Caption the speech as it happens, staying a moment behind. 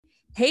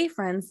Hey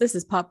friends, this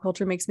is Pop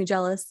Culture Makes Me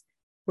Jealous,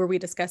 where we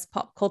discuss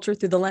pop culture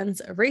through the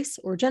lens of race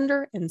or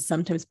gender, and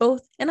sometimes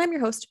both. And I'm your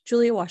host,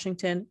 Julia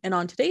Washington. And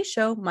on today's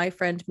show, my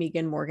friend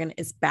Megan Morgan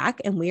is back,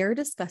 and we are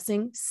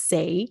discussing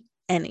Say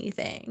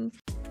Anything.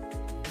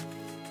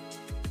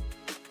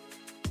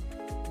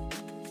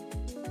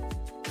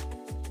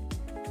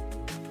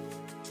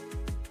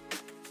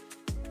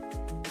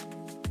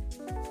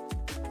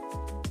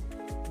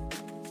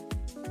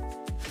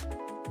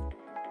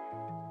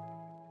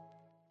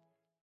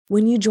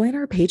 When you join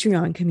our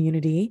Patreon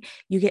community,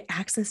 you get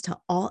access to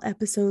all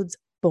episodes,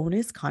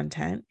 bonus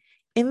content,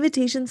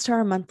 invitations to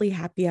our monthly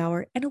happy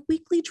hour, and a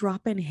weekly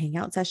drop-in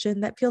hangout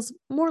session that feels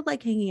more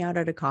like hanging out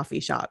at a coffee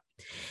shop.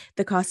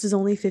 The cost is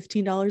only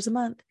 $15 a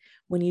month.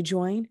 When you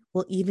join,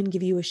 we'll even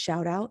give you a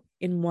shout out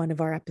in one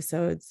of our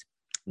episodes.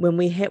 When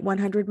we hit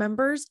 100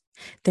 members,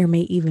 there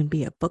may even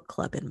be a book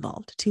club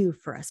involved too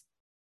for us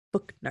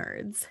book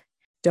nerds.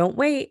 Don't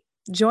wait.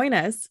 Join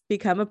us.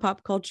 Become a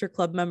Pop Culture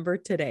Club member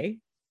today.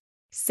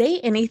 Say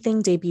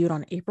Anything debuted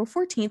on April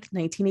 14th,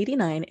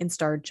 1989, and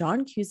starred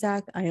John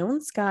Cusack, Ione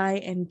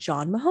Skye, and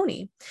John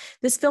Mahoney.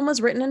 This film was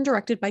written and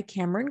directed by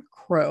Cameron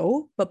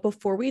Crowe, but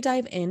before we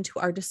dive into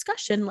our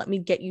discussion, let me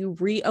get you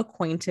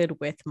reacquainted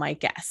with my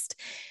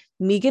guest.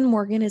 Megan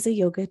Morgan is a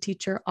yoga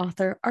teacher,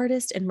 author,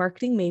 artist, and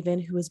marketing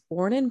maven who was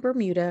born in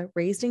Bermuda,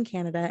 raised in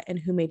Canada, and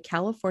who made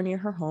California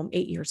her home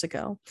 8 years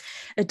ago.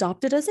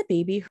 Adopted as a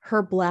baby,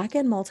 her Black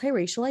and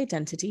multiracial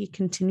identity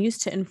continues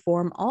to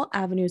inform all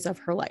avenues of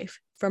her life,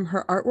 from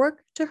her artwork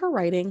to her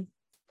writing,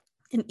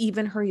 and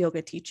even her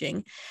yoga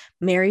teaching.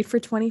 Married for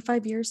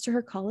 25 years to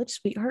her college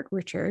sweetheart,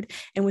 Richard,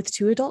 and with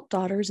 2 adult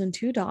daughters and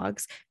 2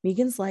 dogs,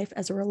 Megan's life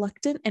as a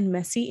reluctant and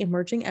messy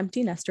emerging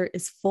empty nester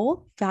is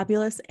full,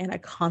 fabulous, and a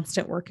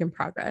constant work in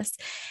progress.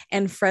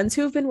 And friends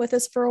who have been with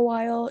us for a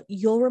while,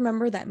 you'll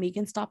remember that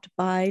Megan stopped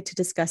by to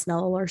discuss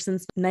Nella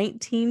Larsen's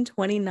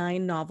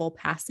 1929 novel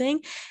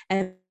Passing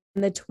and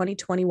the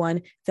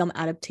 2021 film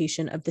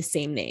adaptation of the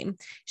same name.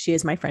 She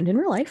is my friend in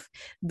real life,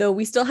 though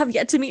we still have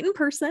yet to meet in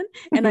person,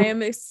 and I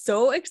am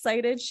so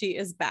excited she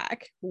is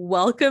back.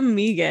 Welcome,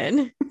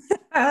 Megan.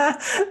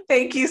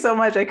 Thank you so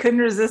much. I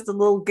couldn't resist a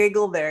little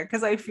giggle there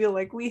because I feel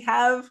like we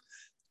have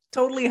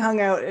totally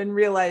hung out and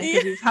realized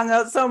that we've hung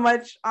out so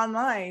much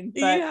online,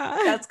 but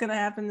that's going to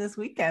happen this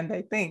weekend,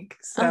 I think.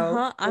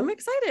 So I'm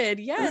excited.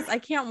 Yes, I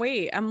can't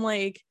wait. I'm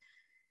like,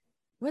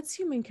 what's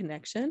human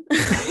connection?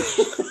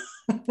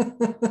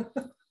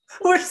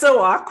 We're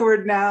so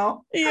awkward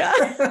now. Yeah.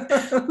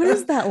 What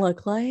does that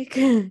look like?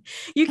 You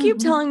keep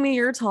telling me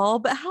you're tall,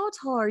 but how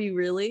tall are you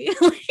really?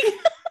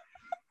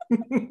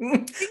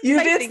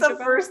 Usually it's the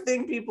first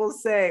thing people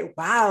say.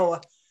 Wow,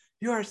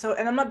 you are so,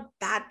 and I'm not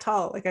that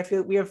tall. Like I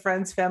feel we have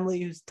friends,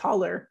 family who's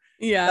taller.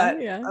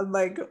 Yeah. I'm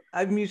like,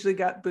 I've usually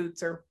got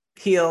boots or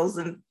heels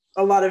and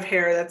a lot of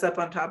hair that's up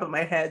on top of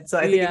my head. So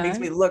I think it makes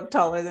me look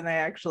taller than I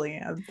actually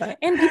am.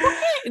 And people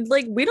can't,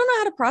 like, we don't know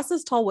how to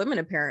process tall women,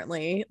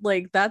 apparently.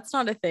 Like, that's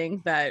not a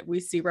thing that we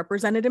see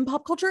represented in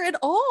pop culture at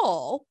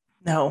all.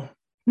 No,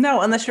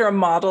 unless you're a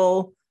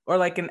model or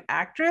like an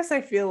actress.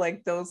 I feel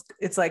like those,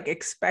 it's like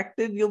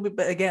expected you'll be,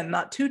 but again,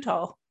 not too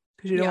tall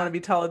because you don't want to be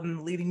taller than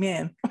the leading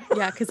man.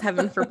 Yeah, because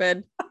heaven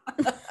forbid.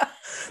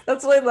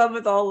 That's what I love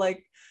with all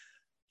like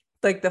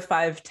the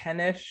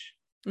 5'10-ish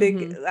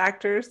big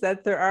actors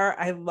that there are.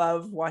 I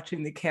love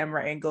watching the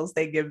camera angles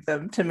they give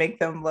them to make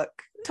them look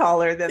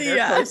taller than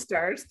their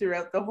co-stars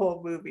throughout the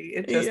whole movie.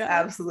 It just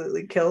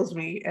absolutely kills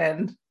me,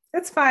 and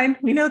it's fine.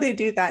 We know they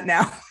do that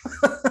now.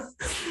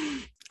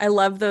 I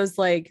love those,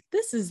 like,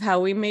 this is how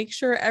we make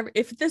sure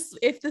if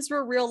this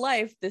were real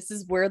life, this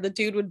is where the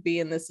dude would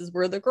be and this is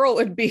where the girl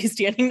would be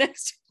standing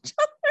next to each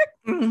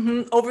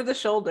other. Over the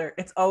shoulder.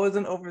 It's always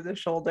an over the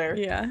shoulder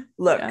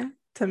look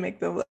to make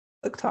them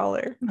look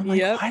taller. And I'm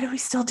like, why do we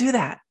still do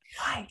that?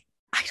 Why?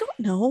 I don't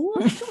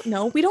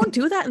know. We don't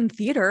do that in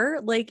theater.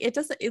 Like, it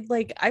doesn't,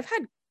 like, I've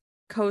had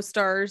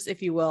co-stars,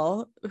 if you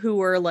will, who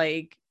were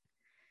like,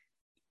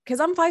 because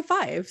I'm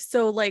 5'5",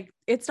 so like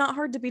it's not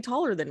hard to be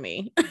taller than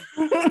me.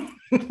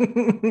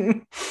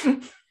 And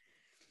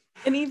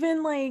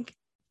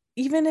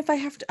even if I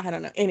have to, I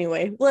don't know.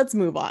 Anyway, let's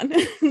move on.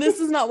 This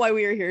is not why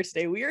we are here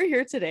today. We are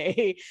here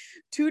today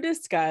to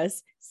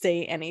discuss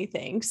Say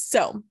Anything.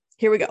 So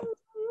here we go.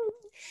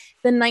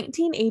 The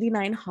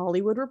 1989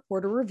 Hollywood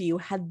Reporter Review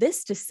had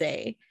this to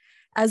say: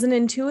 as an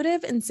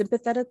intuitive and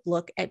sympathetic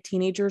look at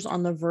teenagers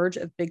on the verge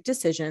of big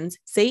decisions,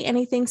 Say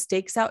Anything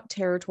stakes out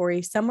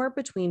territory somewhere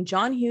between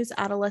John Hughes'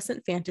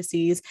 adolescent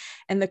fantasies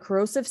and the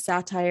corrosive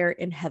satire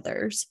in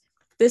Heathers.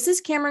 This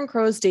is Cameron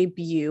Crowe's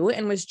debut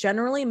and was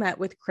generally met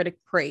with critic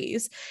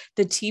praise.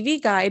 The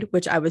TV Guide,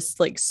 which I was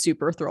like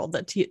super thrilled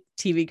that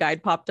TV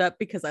Guide popped up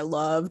because I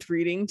loved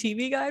reading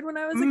TV Guide when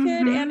I was a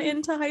kid and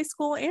into high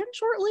school and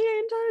shortly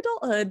into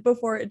adulthood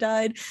before it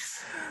died.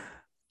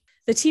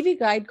 The TV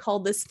Guide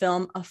called this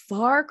film a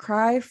far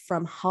cry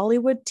from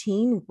Hollywood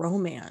teen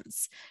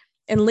romance.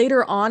 And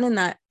later on in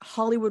that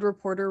Hollywood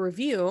Reporter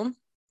review,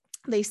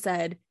 they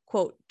said,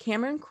 quote,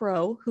 Cameron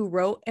Crowe, who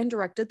wrote and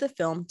directed the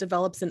film,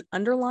 develops an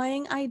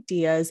underlying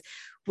ideas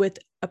with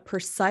a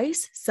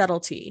precise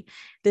subtlety.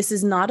 This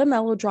is not a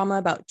melodrama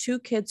about two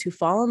kids who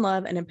fall in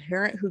love and a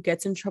parent who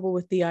gets in trouble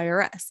with the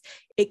IRS.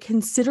 It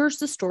considers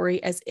the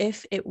story as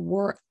if it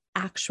were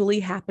actually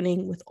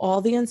happening with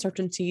all the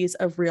uncertainties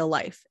of real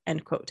life,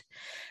 end quote.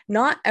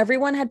 Not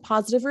everyone had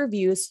positive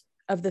reviews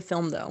of the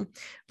film, though.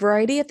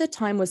 Variety at the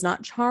time was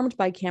not charmed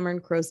by Cameron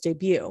Crowe's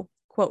debut.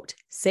 Quote,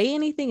 Say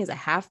Anything is a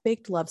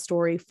half-baked love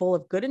story full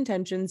of good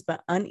intentions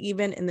but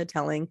uneven in the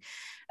telling.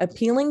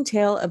 Appealing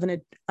tale of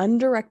an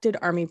undirected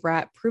army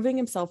brat proving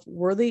himself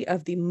worthy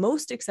of the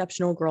most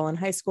exceptional girl in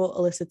high school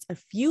elicits a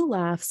few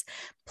laughs,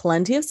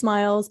 plenty of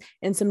smiles,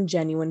 and some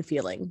genuine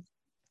feeling.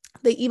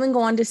 They even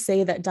go on to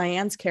say that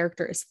Diane's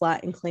character is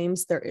flat and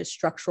claims there is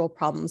structural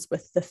problems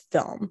with the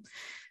film.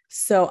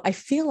 So I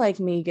feel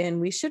like, Megan,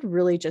 we should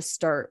really just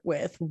start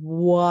with,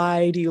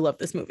 why do you love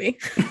this movie?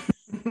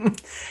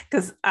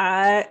 Because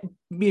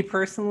me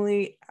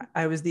personally,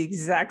 I was the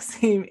exact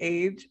same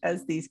age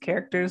as these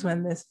characters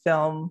when this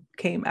film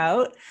came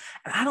out.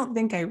 And I don't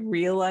think I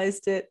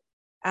realized it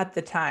at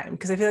the time,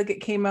 because I feel like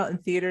it came out in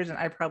theaters and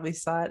I probably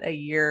saw it a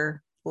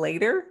year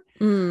later.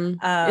 Is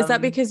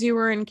that because you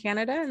were in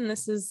Canada and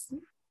this is...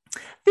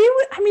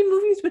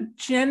 movies would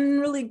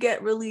generally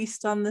get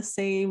released on the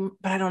same,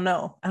 but I don't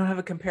know. I don't have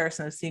a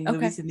comparison of seeing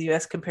movies in the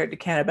US compared to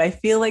Canada, but I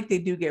feel like they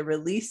do get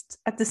released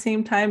at the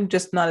same time,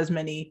 just not as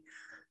many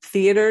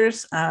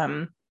theaters.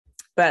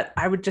 But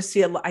I would just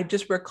I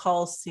just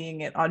recall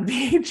seeing it on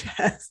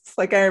VHS.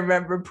 Like I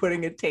remember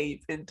putting a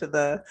tape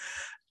into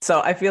so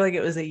I feel like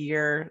it was a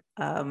year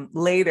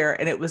later,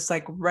 and it was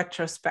like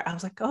retrospect. I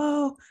was like,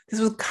 oh, this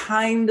was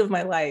kind of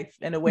my life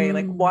in a way.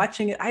 Like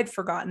watching it, I'd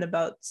forgotten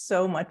about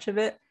so much of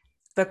it.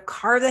 The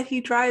car that he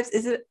drives,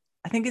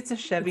 I think it's a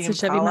Chevy Impala.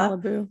 Chevy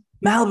Malibu.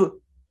 Malibu.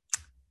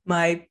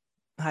 My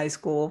high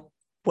school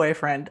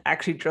boyfriend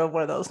actually drove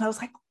one of those. And I was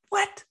like,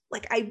 what?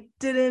 Like I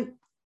didn't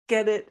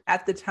get it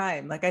at the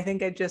time. Like I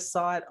think I just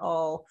saw it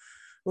all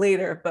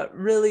later, but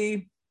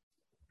really,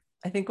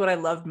 I think what I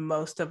loved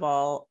most of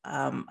all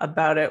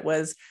about it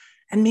was,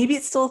 and maybe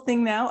it's still a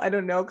thing now, I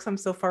don't know, because I'm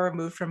so far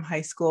removed from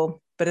high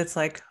school, but it's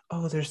like,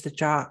 oh, there's the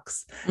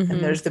jocks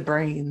and there's the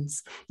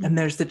brains and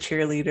there's the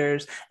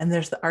cheerleaders and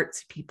there's the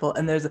artsy people.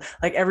 And there's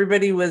like,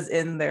 everybody was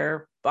in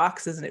their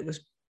boxes and it was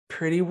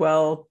pretty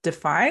well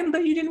defined,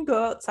 but you didn't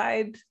go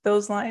outside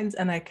those lines.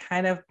 And I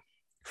kind of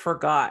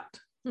forgot,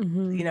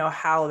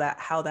 how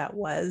that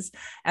was.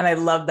 And I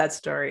love that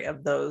story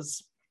of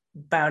those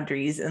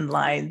boundaries and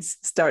lines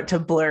start to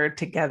blur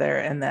together,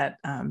 and that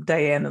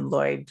Diane and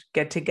Lloyd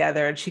get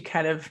together and she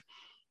kind of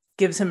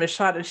gives him a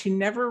shot, and she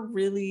never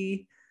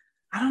really,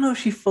 I don't know if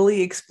she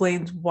fully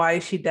explains why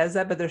she does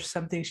that, but there's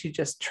something she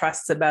just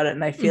trusts about it.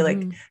 And I feel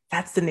like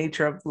that's the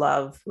nature of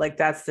love. Like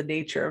that's the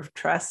nature of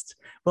trust,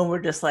 when we're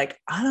just like,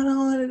 I don't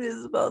know what it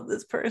is about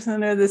this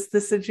person or this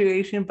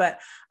situation, but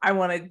I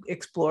want to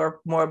explore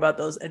more about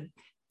those and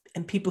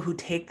people who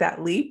take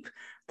that leap.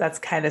 That's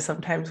kind of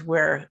sometimes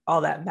where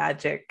all that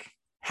magic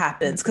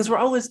happens, because we're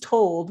always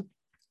told,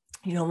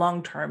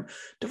 long-term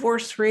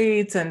divorce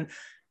rates, and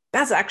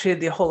that's actually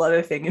the whole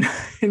other thing. In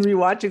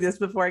rewatching this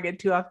before I get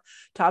too off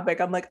topic,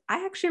 I'm like,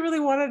 I actually really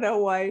want to know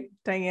why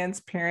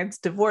Diane's parents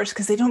divorced,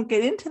 because they don't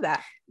get into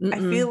that. I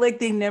feel like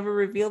they never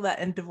reveal that,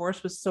 and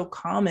divorce was so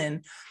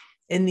common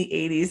in the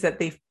 80s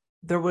that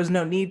there was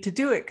no need to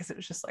do it, because it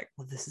was just like,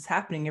 well, this is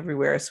happening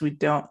everywhere, so we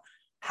don't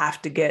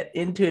have to get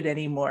into it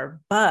anymore.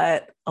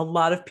 But a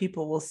lot of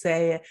people will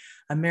say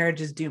a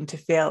marriage is doomed to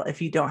fail if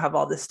you don't have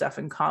all this stuff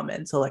in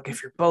common. So like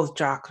if you're both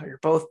jocks or you're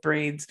both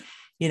brains,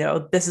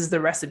 this is the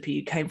recipe.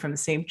 You came from the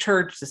same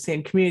church, the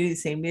same community, the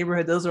same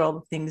neighborhood. Those are all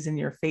the things in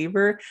your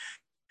favor.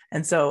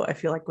 And so I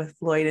feel like with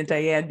Lloyd and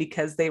Diane,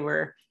 because they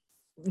were,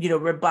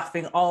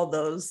 rebuffing all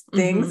those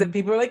things that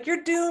people are like,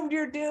 you're doomed.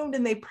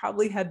 And they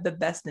probably had the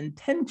best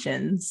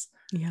intentions.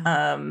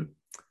 Yeah.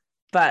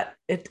 But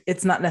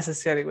it's not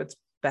necessarily what's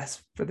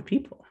best for the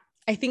people.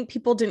 I think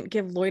people didn't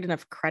give Lloyd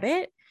enough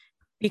credit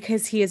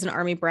because he is an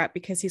army brat,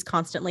 because he's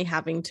constantly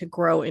having to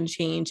grow and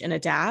change and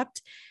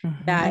adapt,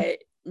 that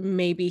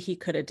maybe he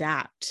could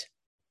adapt.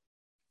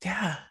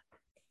 Yeah.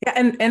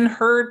 And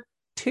her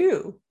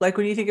too. Like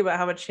when you think about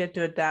how much she had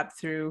to adapt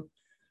through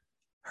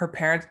her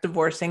parents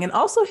divorcing, and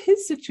also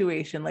his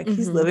situation, like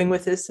he's living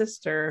with his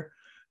sister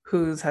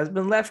whose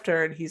husband left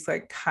her, and he's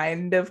like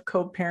kind of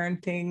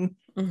co-parenting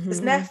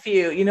his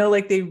nephew,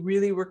 like they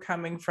really were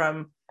coming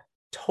from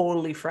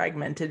totally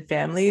fragmented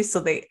families, so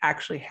they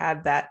actually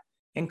had that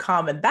in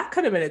common. That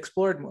could have been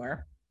explored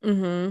more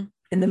in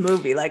the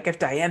movie, like if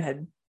Diane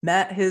had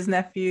met his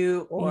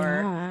nephew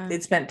or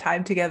they'd spent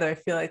time together. I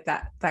feel like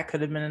that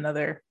could have been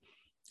another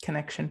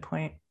connection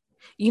point.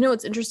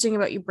 It's interesting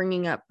about you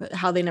bringing up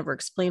how they never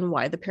explain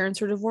why the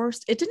parents were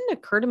divorced. It didn't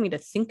occur to me to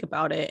think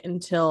about it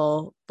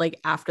until like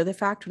after the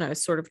fact, when I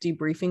was sort of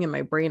debriefing in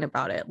my brain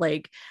about it,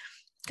 like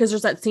because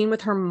there's that scene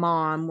with her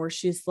mom where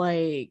she's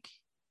like,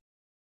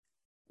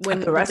 when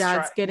At the dad's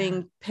restaurant,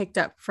 getting picked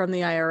up from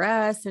the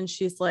IRS, and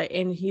she's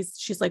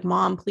like,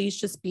 Mom, please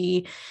just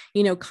be,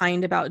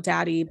 kind about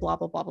daddy, blah,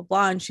 blah, blah, blah,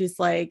 blah. And she's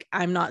like,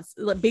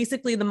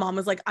 basically the mom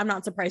was like, I'm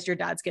not surprised your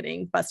dad's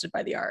getting busted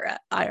by the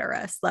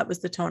IRS. That was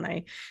the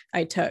tone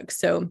I took.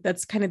 So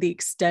that's kind of the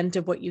extent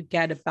of what you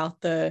get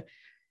about the,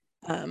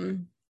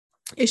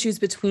 issues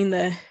between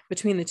the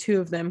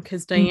two of them,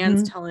 because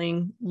Diane's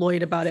telling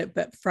Lloyd about it,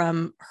 but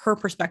from her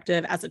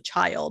perspective as a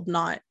child,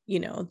 not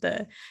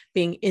the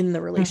being in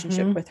the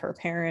relationship with her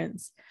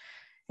parents.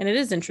 And it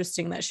is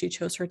interesting that she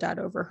chose her dad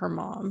over her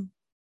mom.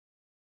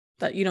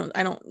 That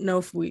I don't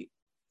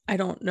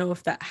know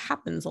if that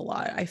happens a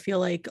lot. I feel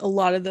like a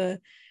lot of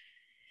the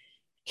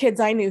kids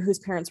I knew whose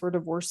parents were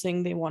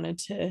divorcing, they wanted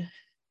to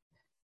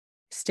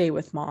stay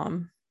with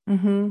mom.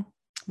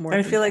 More.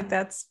 I feel like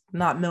that's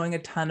not knowing a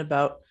ton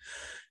about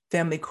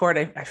family court.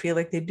 I feel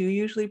like they do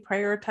usually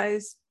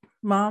prioritize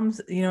moms,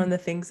 and the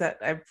things that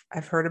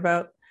I've heard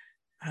about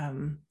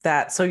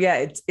that. So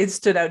yeah, it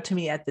stood out to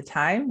me at the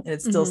time, and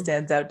it still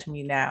stands out to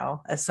me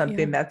now as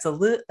something that's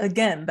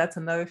that's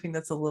another thing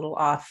that's a little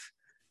off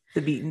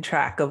the beaten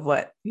track of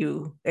what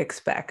you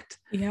expect.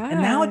 Yeah.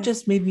 And now it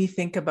just made me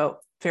think about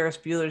Ferris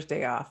Bueller's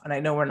Day Off. And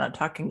I know we're not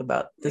talking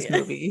about this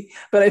movie,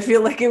 but I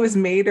feel like it was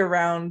made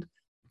around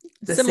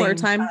the similar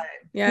same time.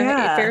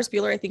 Yeah. Ferris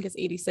Bueller, I think, is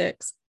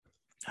 86.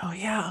 Oh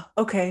yeah.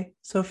 Okay.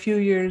 So a few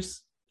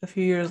years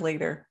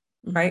later,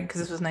 right? Because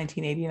this was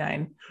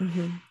 1989.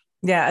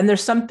 Yeah. And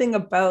there's something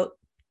about,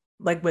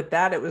 like, with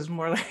that, it was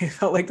more like, I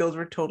felt like those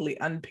were totally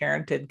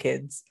unparented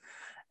kids.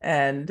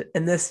 And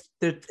this,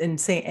 they didn't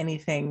say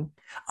anything.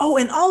 Oh,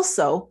 and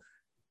also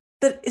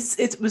that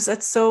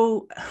that's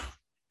so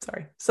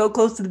sorry, so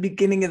close to the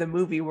beginning of the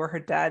movie where her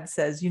dad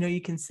says,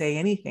 you can say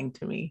anything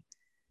to me.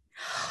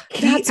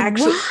 That's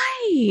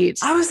right.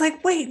 I was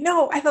like, wait,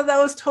 no, I thought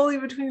that was totally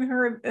between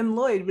her and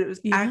Lloyd, but it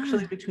was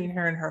actually between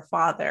her and her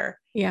father.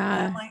 Yeah.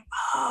 And I'm like,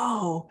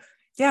 oh,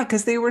 yeah,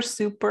 because they were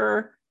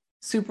super,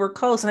 super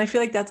close. And I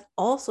feel like that's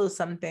also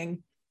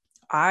something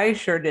I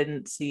sure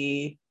didn't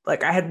see.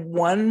 Like, I had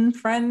one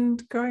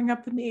friend growing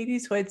up in the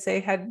 80s who I'd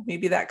say had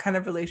maybe that kind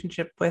of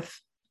relationship with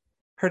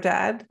her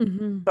dad,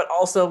 but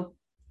also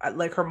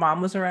like her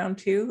mom was around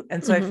too.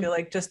 And so I feel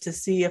like just to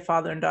see a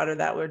father and daughter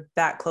that were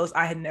that close,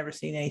 I had never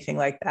seen anything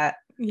like that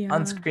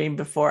on screen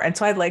before. And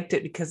so I liked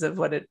it because of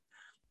what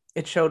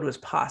it showed was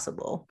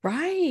possible.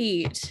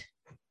 Right.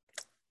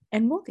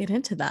 And we'll get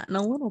into that in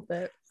a little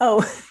bit.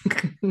 Oh.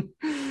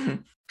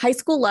 High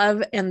school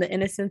love and the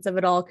innocence of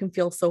it all can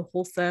feel so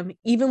wholesome,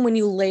 even when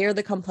you layer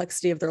the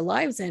complexity of their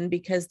lives in,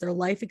 because their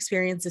life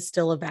experience is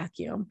still a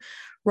vacuum.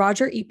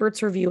 Roger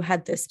Ebert's review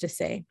had this to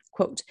say,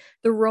 quote,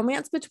 "The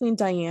romance between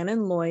Diane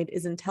and Lloyd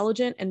is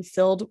intelligent and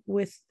filled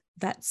with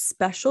that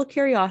special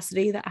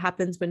curiosity that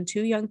happens when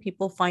two young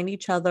people find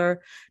each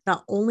other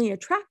not only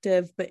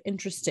attractive, but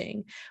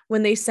interesting,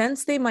 when they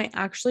sense they might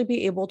actually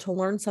be able to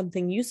learn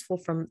something useful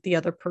from the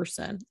other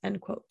person,"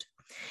 end quote.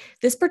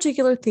 This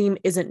particular theme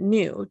isn't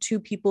new. Two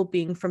people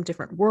being from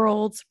different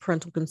worlds,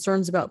 parental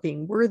concerns about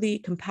being worthy,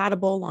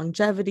 compatible,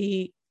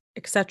 longevity,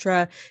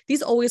 etc.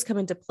 These always come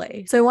into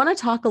play. So I want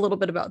to talk a little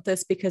bit about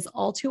this because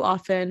all too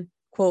often,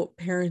 quote,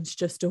 "parents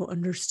just don't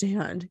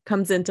understand"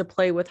 comes into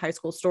play with high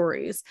school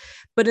stories.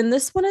 But in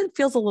this one, it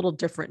feels a little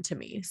different to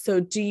me.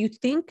 So do you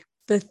think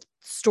the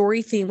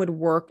story theme would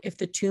work if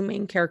the two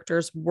main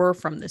characters were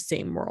from the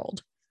same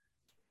world?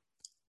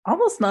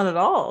 Almost not at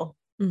all.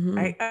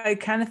 I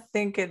kind of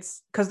think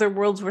it's because their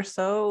worlds were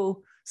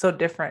so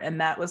different,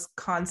 and that was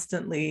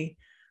constantly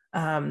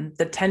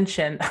the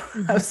tension.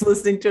 I was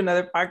listening to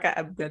another podcast.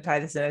 I'm going to tie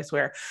this in, I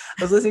swear.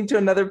 I was listening to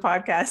another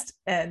podcast,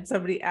 and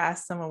somebody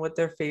asked someone what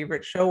their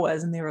favorite show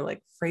was, and they were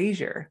like,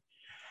 Frasier.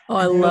 Oh,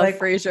 I love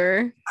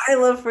Frasier. I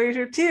love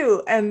Frasier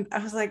too. And I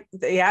was like,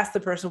 they asked the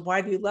person,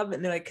 why do you love it?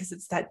 And they're like, because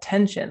it's that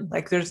tension.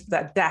 Like, there's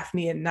that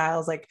Daphne and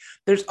Niles. Like,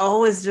 there's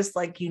always just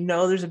like,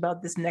 there's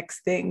about this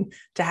next thing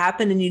to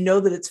happen. And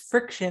that it's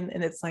friction.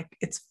 And it's like,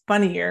 it's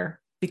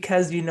funnier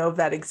because of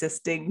that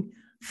existing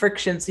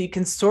friction. So you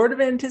can sort of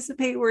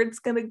anticipate where it's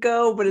going to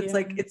go, but it's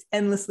like, it's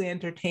endlessly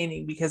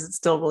entertaining because it's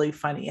still really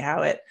funny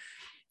how it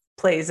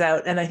plays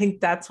out. And I think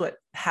that's what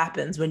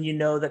happens when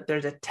that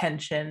there's a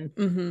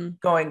tension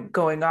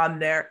going on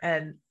there.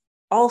 And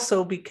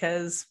also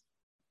because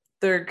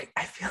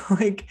I feel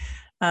like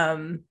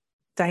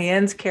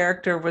Diane's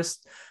character was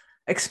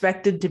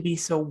expected to be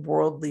so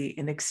worldly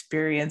and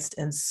experienced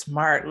and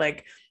smart.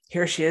 Like,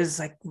 here she is,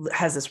 like,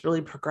 has this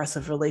really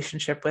progressive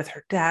relationship with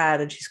her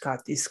dad, and she's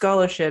got these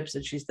scholarships,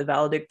 and she's the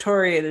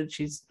valedictorian, and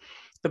she's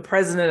the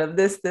president of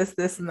this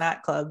and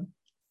that club.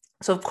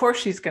 So of course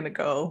she's going to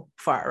go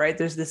far, right?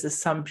 There's this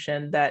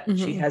assumption that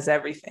she has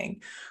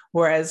everything.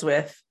 Whereas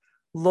with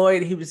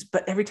Lloyd,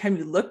 but every time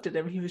you looked at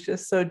him, he was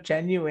just so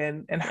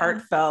genuine and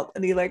heartfelt.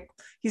 And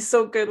he's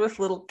so good with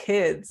little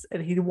kids,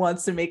 and he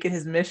wants to make it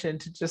his mission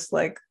to just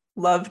like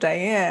love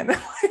Diane.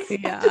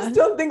 I just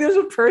don't think there's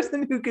a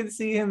person who could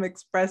see him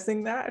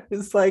expressing that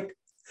who's like,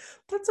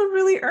 that's a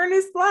really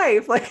earnest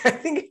life. Like, I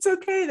think it's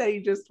okay that he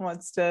just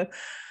wants to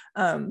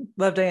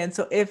love Diane.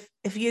 So if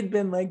he had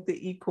been like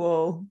the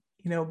equal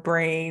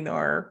brain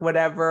or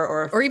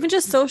whatever, or even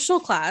just social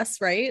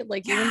class, right?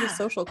 Like even just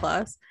social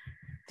class.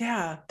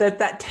 Yeah,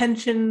 that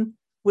tension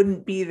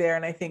wouldn't be there.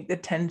 And I think the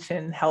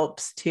tension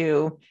helps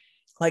to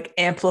like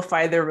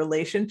amplify their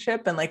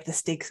relationship, and like the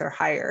stakes are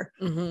higher.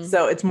 Mm-hmm.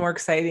 So it's more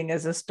exciting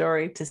as a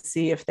story to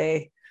see if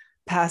they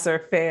pass or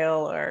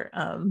fail, or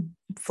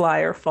fly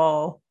or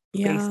fall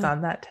based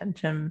on that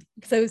tension.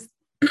 Because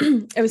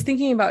I was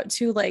thinking about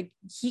too, like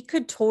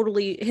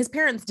his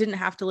parents didn't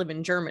have to live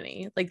in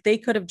Germany. Like they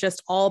could have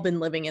just all been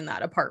living in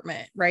that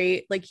apartment,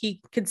 right? Like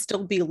he could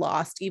still be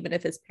lost even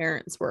if his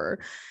parents were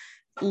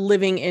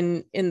living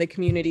in the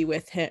community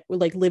with him,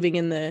 like living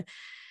in the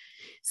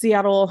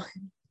Seattle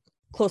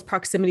close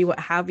proximity, what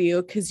have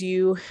you, because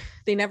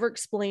they never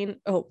explain.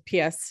 Oh,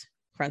 PS,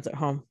 friends at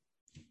home,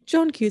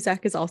 Joan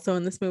Cusack is also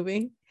in this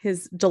movie,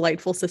 his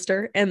delightful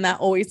sister, and that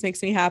always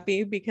makes me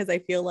happy because I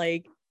feel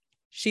like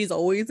she's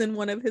always in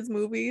one of his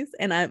movies,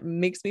 and that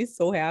makes me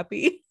so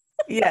happy.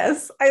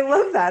 Yes, I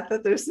love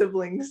that they're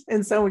siblings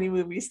in so many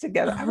movies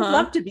together. I would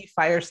love to be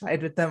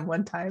fireside with them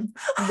one time,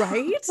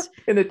 right?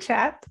 In a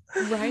chat,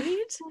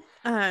 right?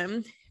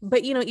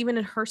 But even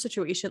in her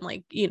situation,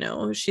 like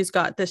she's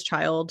got this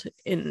child,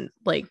 in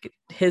like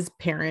his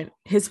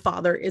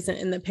father isn't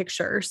in the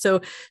picture,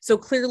 so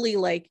clearly,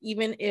 like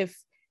even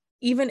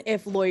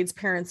if Lloyd's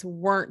parents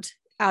weren't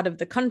out of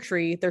the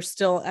country, they're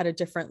still at a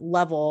different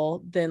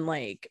level than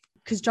like,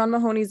 because John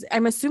Mahoney's, I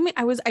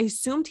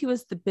assumed he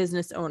was the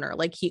business owner,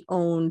 like he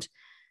owned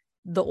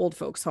the old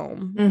folks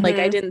home. Mm-hmm. Like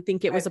I didn't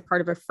think it was a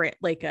part of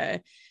like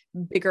a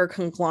bigger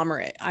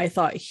conglomerate. I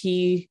thought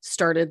he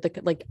started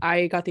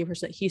I got the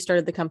impression that he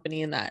started the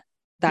company, and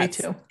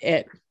that's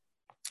it.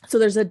 So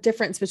there's a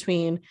difference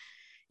between,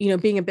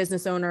 being a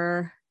business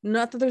owner.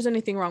 Not that there's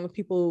anything wrong with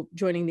people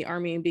joining the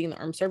army and being in the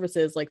armed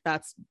services, like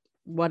that's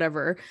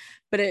whatever.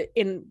 But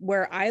in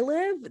where I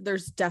live,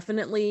 there's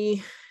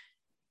definitely,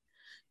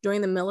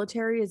 joining the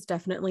military is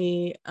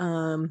definitely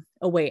a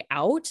way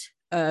out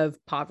of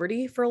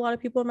poverty for a lot of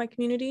people in my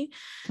community,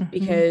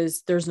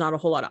 because there's not a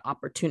whole lot of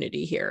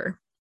opportunity here.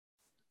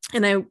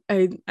 And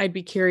I'd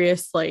be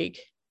curious, like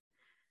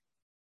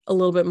a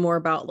little bit more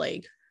about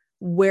like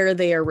where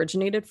they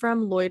originated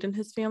from, Lloyd and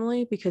his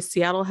family, because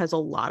Seattle has a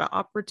lot of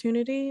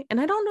opportunity. And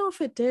I don't know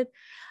if it did.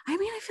 I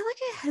mean, I feel like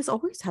it has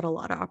always had a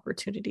lot of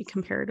opportunity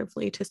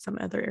comparatively to some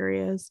other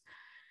areas.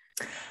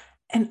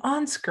 And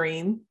on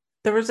screen,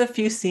 there was a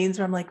few scenes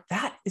where I'm like,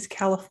 that is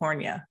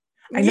California.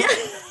 I know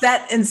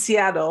that in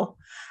Seattle.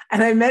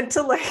 And I meant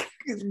to like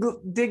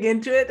dig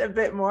into it a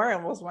bit more. I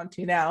almost want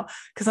to now,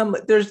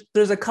 because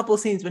there's a couple of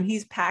scenes when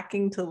he's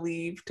packing to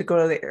leave to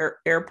go to the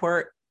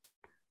airport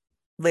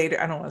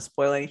later. I don't want to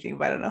spoil anything,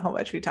 but I don't know how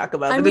much we talk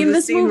about. I mean,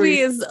 this movie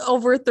is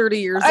over 30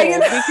 years old.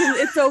 Because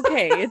it's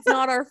okay. It's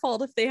not our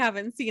fault if they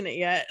haven't seen it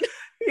yet.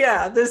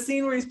 Yeah, the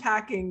scene where he's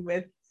packing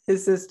with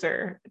his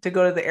sister to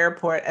go to the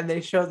airport, and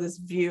they show this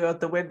view out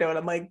the window, and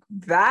I'm like,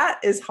 that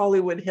is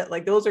Hollywood Hill.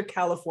 Like those are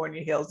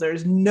California hills.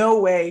 There's no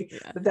way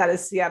that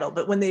is Seattle.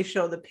 But when they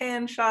show the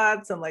pan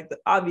shots and like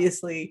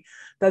obviously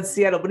that's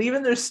Seattle. But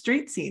even there's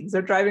street scenes,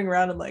 they're driving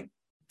around and like,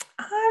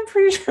 I'm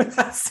pretty sure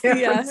that's San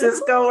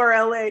Francisco or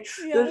LA.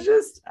 There's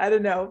just, I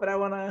don't know, but I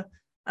want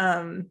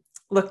to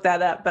look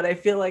that up. But I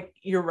feel like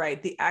you're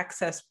right. The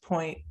access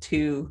point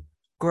to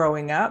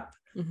growing up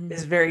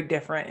is very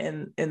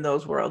different in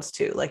those worlds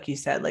too. Like you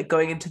said, like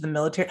going into the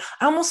military,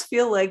 I almost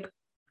feel like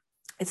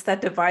it's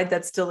that divide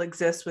that still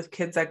exists with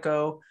kids that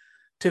go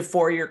to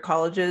 4-year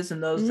colleges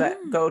and those that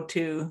go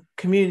to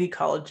community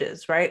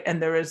colleges, right?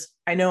 And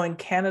I know in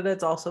Canada,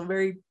 it's also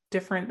very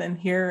different than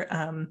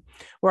here,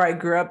 where I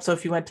grew up. So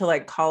if you went to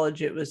like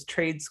college, it was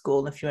trade school.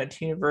 And if you went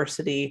to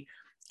university,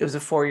 it was a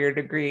 4-year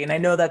degree. And I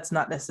know that's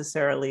not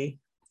necessarily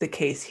the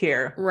case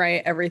here.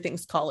 Right.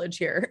 Everything's college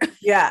here.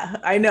 Yeah,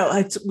 I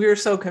know. We were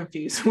so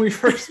confused when we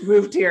first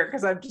moved here,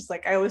 because I'm just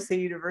like, I always say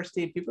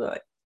university and people are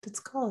like,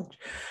 it's college.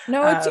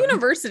 No, it's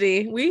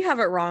university. We have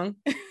it wrong.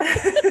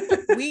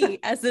 We,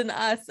 as in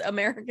us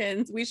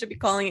Americans, we should be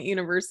calling it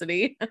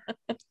university.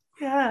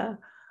 Yeah.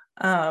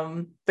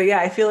 But yeah,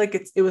 I feel like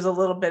it was a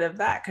little bit of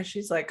that, because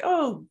she's like,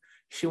 oh,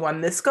 she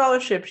won this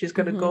scholarship, she's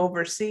going to go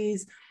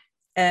overseas.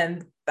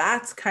 And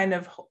that's kind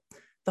of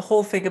the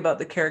whole thing about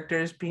the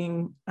characters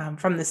being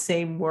from the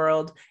same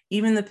world.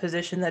 Even the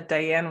position that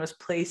Diane was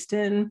placed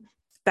in,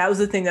 that was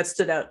the thing that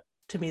stood out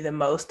to me the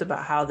most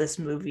about how this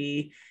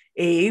movie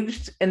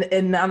aged,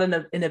 and not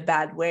in a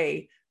bad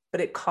way,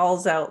 but it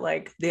calls out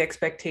like the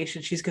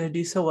expectation. She's going to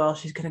do so well,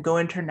 she's going to go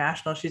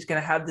international, she's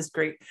going to have this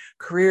great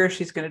career,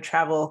 she's going to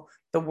travel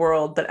the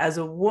world. But as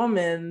a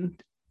woman,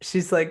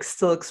 she's like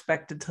still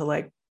expected to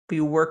like be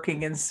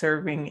working and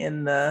serving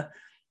in the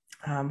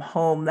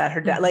home that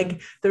her dad,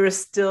 like there was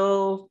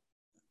still,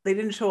 they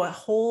didn't show a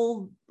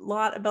whole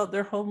lot about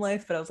their home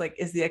life, but I was like,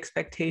 is the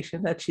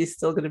expectation that she's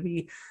still going to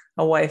be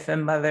a wife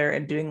and mother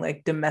and doing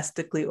like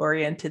domestically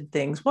oriented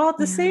things, while at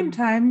the same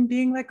time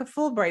being like a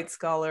Fulbright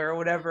scholar or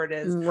whatever it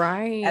is.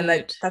 Right. And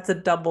that's a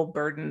double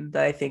burden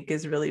that I think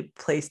is really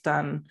placed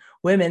on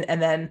women.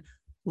 And then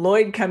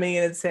Lloyd coming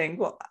in and saying,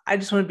 well, I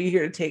just want to be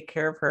here to take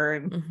care of her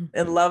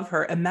and love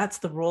her. And that's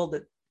the role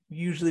that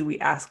usually we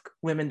ask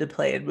women to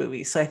play in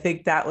movies. So I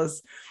think that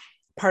was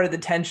part of the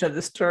tension of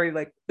the story.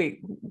 Like,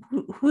 wait,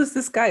 who is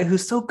this guy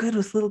who's so good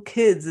with little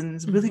kids and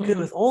is really good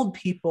with old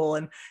people,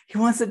 and he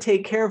wants to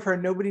take care of her?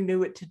 Nobody knew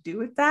what to do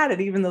with that.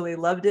 And even though they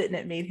loved it and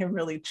it made him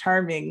really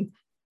charming,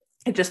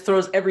 it just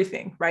throws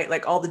everything, right?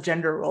 Like all the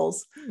gender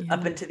roles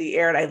up into the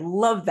air. And I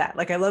love that.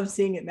 Like, I love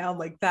seeing it now. I'm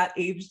like, that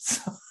aged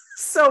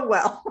so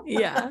well.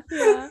 Yeah.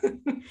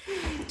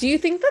 Do you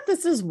think that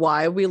this is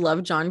why we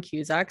love John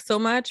Cusack so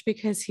much?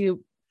 Because he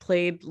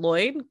played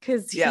Lloyd?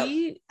 Because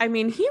he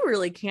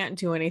really can't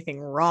do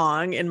anything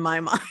wrong in my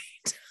mind.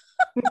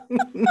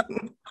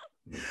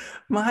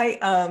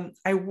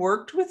 I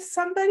worked with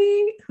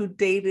somebody who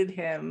dated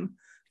him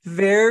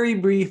very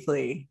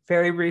briefly,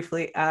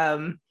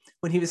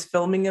 when he was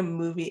filming a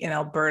movie in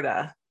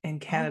Alberta, in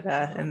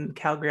Canada, in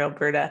Calgary,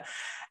 Alberta.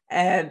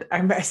 And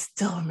I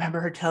still remember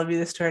her telling me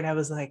this story, and I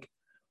was like,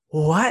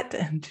 what?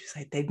 And she's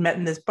like, they'd met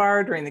in this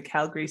bar during the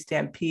Calgary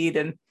Stampede,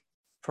 and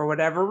for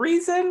whatever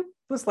reason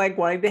was like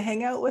wanting to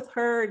hang out with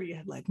her, and he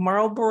had like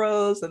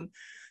Marlboros, and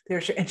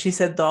and she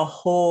said the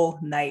whole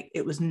night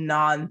it was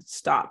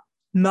nonstop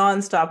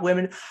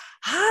women,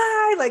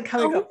 hi, like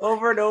coming up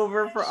over and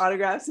over for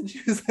autographs. And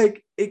she was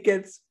like, it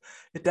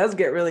does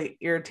get really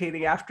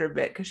irritating after a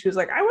bit, because she was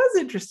like, I was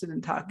interested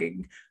in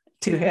talking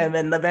to him,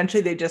 and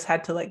eventually they just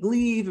had to like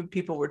leave, and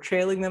people were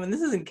trailing them. And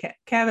this is in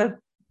Canada,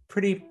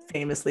 pretty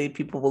famously,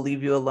 people will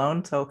leave you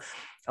alone. So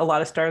a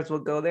lot of stars will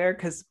go there,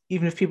 because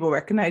even if people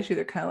recognize you,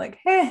 they're kind of like,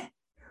 hey,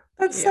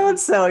 that's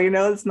so-and-so,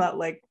 it's not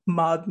like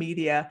mob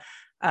media.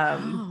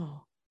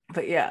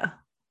 But yeah,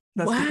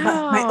 that's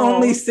my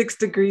only 6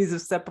 degrees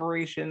of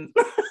separation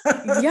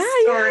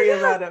story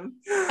about him.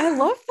 I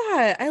love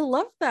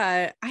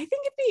that. I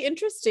think it'd be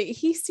interesting.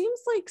 He seems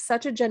like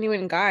such a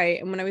genuine guy.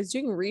 And when I was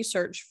doing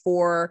research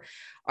for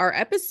our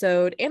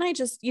episode, and I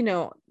just,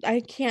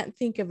 I can't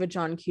think of a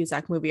John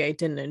Cusack movie I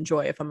didn't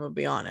enjoy, if I'm gonna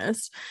be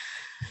honest.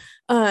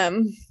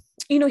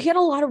 He had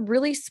a lot of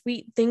really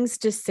sweet things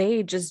to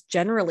say, just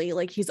generally.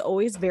 Like, he's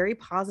always very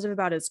positive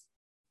about his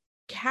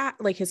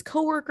his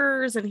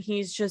coworkers, and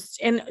he's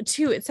just, and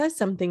too, it says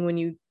something when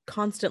you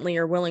constantly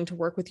are willing to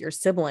work with your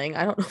sibling.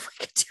 I don't know if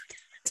I could do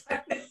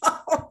that.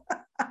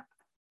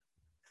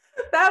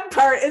 That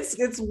part,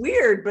 it's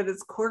weird, but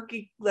it's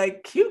quirky,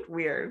 like cute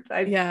weird.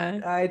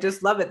 I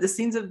just love it. The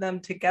scenes of them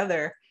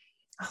together,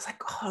 I was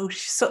like, oh,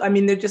 she's so,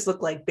 they just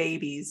look like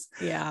babies.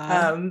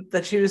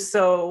 That she was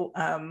so,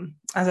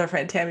 as our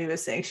friend Tammy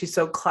was saying, she's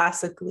so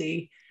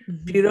classically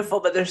beautiful,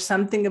 but there's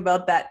something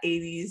about that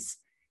 80s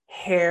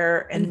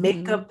hair and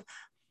makeup.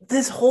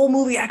 This whole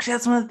movie, actually,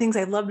 that's one of the things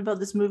I loved about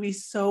this movie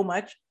so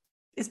much,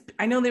 is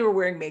I know they were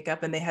wearing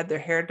makeup and they had their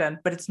hair done,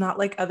 but it's not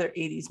like other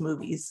 80s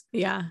movies.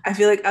 I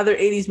feel like other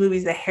 80s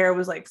movies, the hair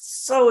was like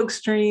so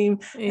extreme,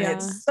 and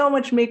had so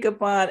much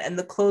makeup on, and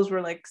the clothes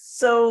were like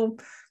so,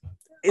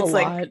 it's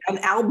like an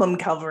album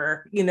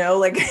cover,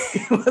 like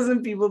it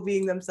wasn't people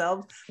being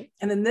themselves.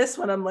 And in this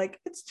one, I'm like,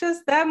 it's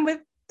just them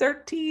with their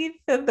teeth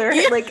and their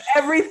like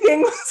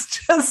everything was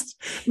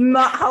just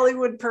not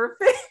Hollywood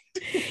perfect.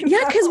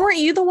 Because weren't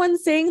you the one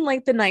saying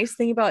like the nice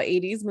thing about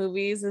 80s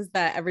movies is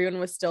that everyone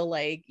was still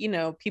like,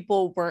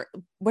 people weren't,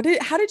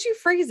 how did you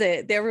phrase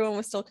it? Everyone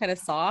was still kind of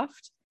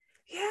soft.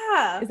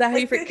 Is that how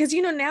you phrase? Because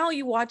now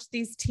you watch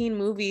these teen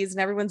movies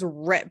and everyone's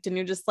ripped, and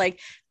you're just like,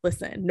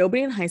 listen,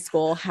 nobody in high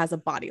school has a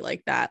body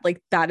like that.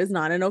 Like, that is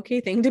not an okay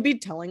thing to be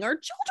telling our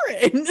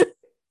children.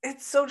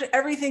 It's so,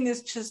 everything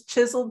is just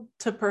chiseled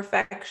to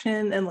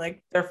perfection, and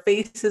like their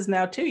faces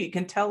now too, you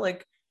can tell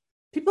like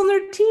people in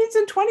their teens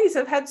and 20s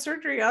have had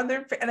surgery on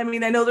their and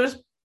I know there's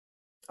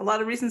a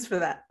lot of reasons for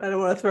that. I don't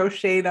want to throw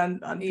shade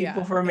on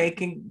people for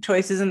making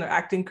choices in their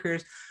acting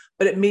careers,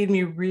 but it made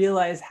me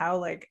realize how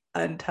like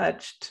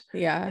untouched,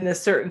 in a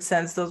certain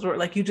sense, those were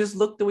like, you just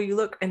look the way you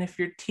look, and if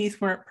your teeth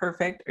weren't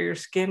perfect, or your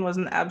skin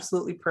wasn't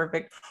absolutely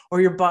perfect,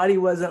 or your body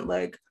wasn't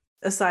like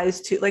a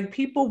size 2, like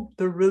people,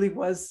 there really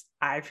was,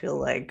 I feel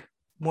like,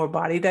 more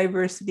body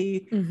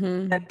diversity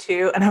than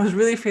 2. And I was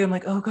really afraid, I'm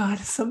like, oh God,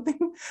 does something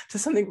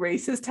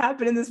racist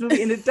happen in this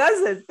movie? And it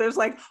doesn't. There's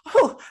like,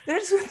 oh,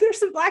 there's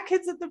some Black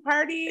kids at the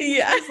party.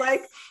 It's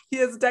like, he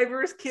has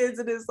diverse kids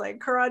in his like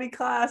karate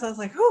class. I was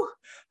like, oh,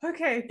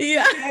 okay.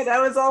 And I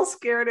was all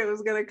scared it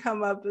was going to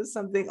come up as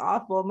something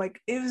awful. I'm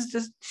like, it was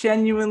just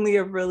genuinely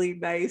a really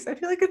nice, I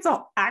feel like it's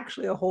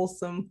actually a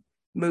wholesome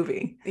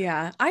movie.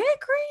 I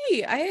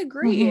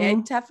agree.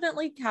 It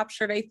definitely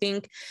captured, I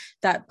think,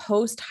 that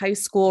post high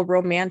school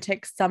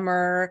romantic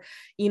summer,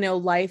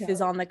 life is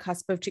on the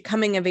cusp of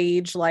coming of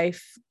age,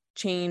 life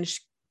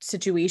change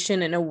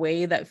situation in a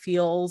way that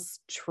feels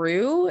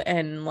true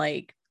and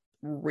like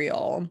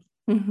real,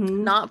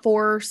 not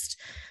forced,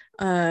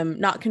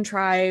 not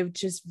contrived,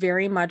 just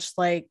very much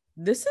like,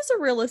 this is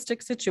a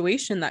realistic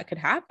situation that could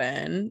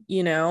happen,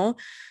 And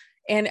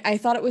I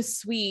thought it was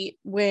sweet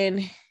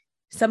when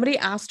somebody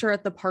asked her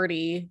at the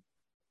party,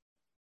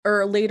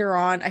 or later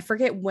on, I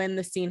forget when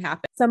the scene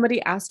happened.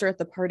 Somebody asked her at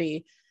the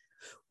party,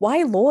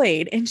 why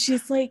Lloyd? And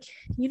she's like,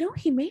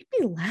 he made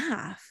me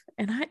laugh.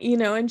 And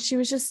and she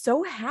was just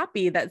so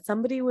happy that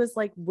somebody was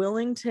like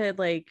willing to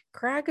like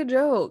crack a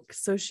joke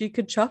so she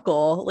could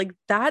chuckle. Like,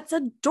 that's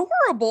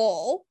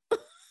adorable.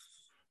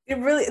 It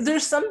really,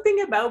 there's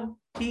something about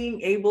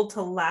being able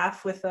to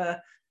laugh with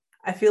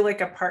I feel like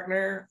a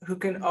partner who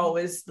can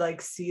always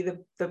like see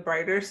the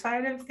brighter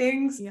side of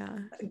things. Yeah.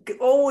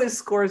 Always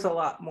scores a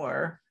lot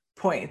more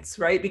points,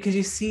 right? Because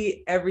you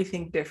see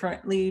everything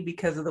differently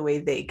because of the way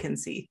they can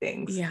see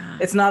things. Yeah.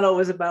 It's not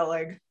always about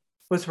like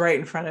what's right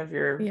in front of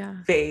your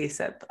Yeah. face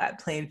at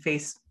plain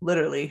face,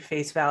 literally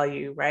face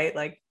value, right?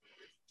 Like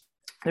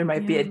there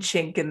might be a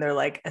chink in their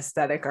like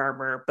aesthetic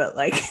armor, but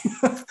like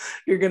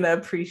you're gonna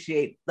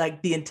appreciate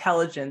like the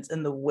intelligence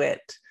and the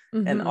wit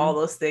and all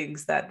those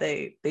things that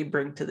they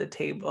bring to the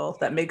table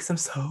that makes them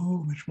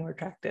so much more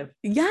attractive.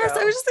 Yes,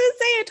 I was just gonna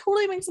say it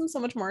totally makes them so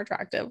much more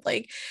attractive.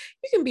 Like,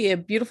 you can be a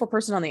beautiful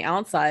person on the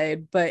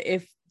outside, but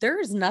if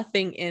there's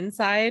nothing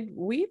inside,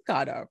 we've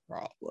got a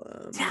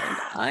problem.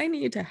 Like, I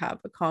need to have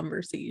a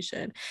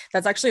conversation.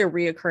 That's actually a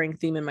reoccurring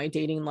theme in my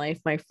dating life.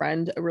 My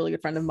friend, a really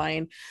good friend of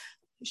mine,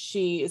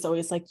 she is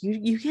always like,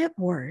 you get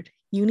bored.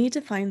 You need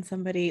to find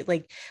somebody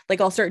like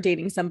I'll start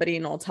dating somebody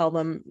and I'll tell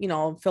them,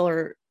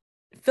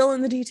 fill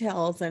in the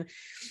details, and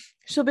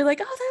she'll be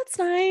like, oh, that's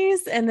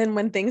nice. And then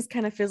when things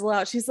kind of fizzle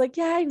out, she's like,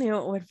 yeah, I knew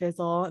it would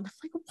fizzle. And I'm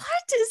like,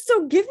 what?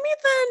 So give me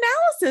the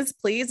analysis,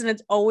 please. And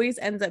it always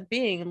ends up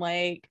being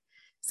like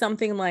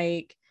something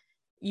like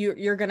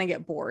you're going to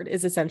get bored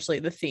is essentially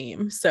the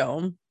theme.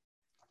 So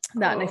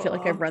that, and I feel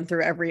like I've run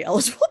through every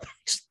eligible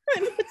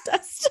bachelor in the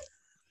test.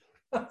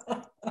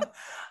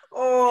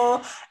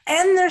 Oh,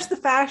 and there's the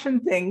fashion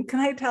thing. Can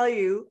I tell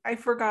you, I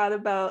forgot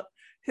about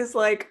his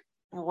like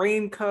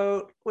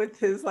raincoat with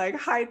his like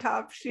high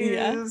top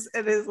shoes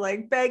and his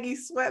like baggy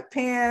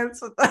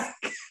sweatpants with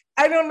like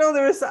I don't know,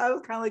 I was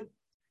kind of like,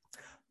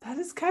 that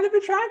is kind of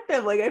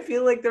attractive. Like, I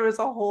feel like there was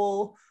a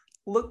whole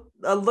look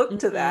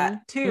to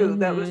that too.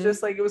 That was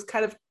just like, it was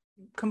kind of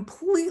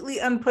completely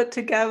unput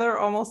together,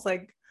 almost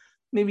like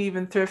maybe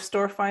even thrift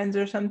store finds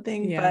or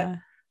something. But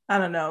I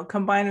don't know,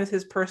 combined with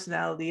his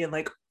personality and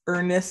like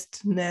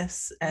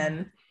earnestness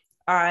and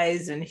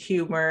eyes and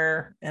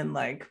humor and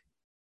like,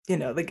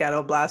 the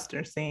ghetto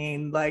blaster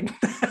scene, like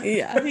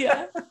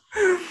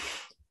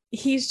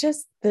he's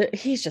just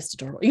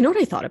adorable. You know what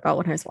I thought about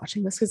when I was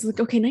watching this? Because like,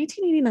 okay,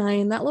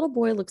 1989, that little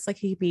boy looks like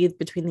he'd be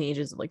between the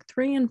ages of like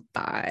 3 and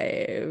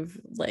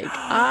 5. Like,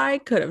 I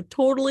could have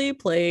totally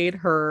played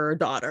her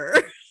daughter.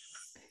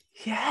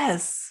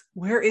 Yes.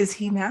 Where is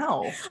he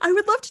now? I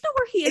would love to know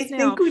where he is now. I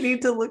think we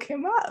need to look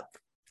him up.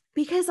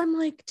 Because I'm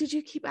like, did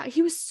you keep out?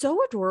 He was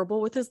so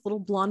adorable with his little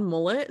blonde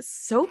mullet.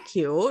 So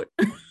cute.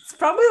 It's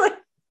probably like,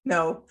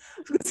 no,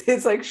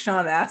 it's like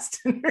Sean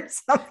Astin or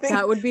something.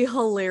 That would be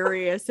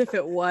hilarious if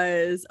it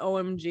was.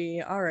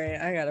 OMG. All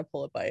right, I gotta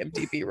pull up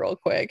IMDb real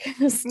quick.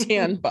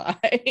 Stand by.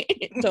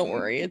 Don't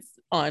worry, it's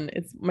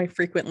my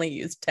frequently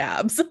used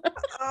tabs.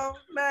 Oh,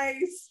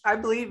 nice. I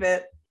believe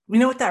it. You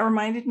know what that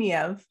reminded me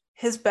of?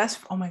 His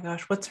best, oh my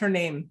gosh, what's her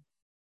name?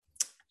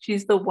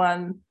 She's the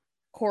one,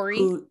 Corey.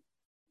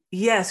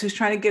 Who's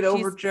trying to get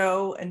over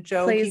Joe, and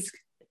Joe plays,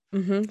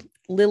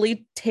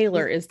 Lily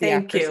Taylor is the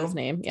actress's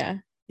name. Yeah.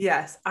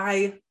 Yes,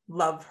 I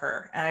love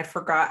her, and I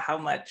forgot how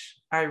much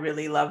I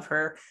really love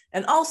her.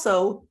 And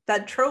also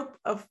that trope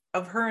of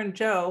her and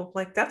Joe,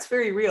 like, that's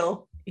very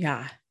real.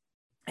 Yeah.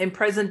 In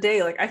present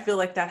day, like, I feel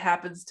like that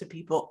happens to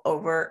people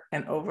over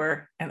and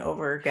over and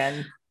over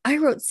again. I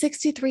wrote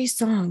 63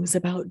 songs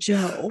about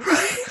Joe.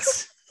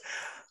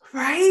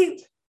 Right.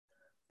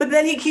 But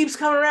then he keeps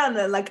coming around,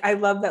 and like, I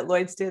love that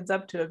Lloyd stands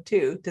up to him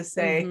too, to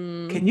say,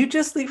 can you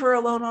just leave her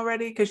alone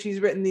already? Because she's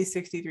written these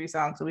 63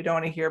 songs, so we don't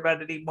want to hear about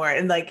it anymore.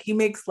 And like, he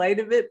makes light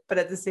of it, but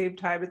at the same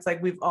time, it's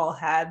like, we've all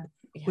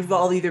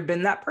either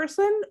been that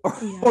person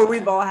or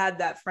we've all had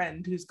that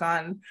friend who's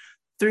gone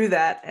through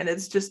that. And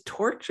it's just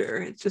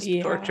torture. It's just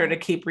torture to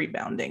keep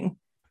rebounding.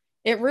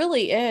 It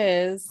really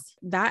is.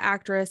 That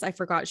actress, I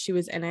forgot she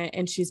was in it,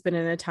 and she's been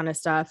in a ton of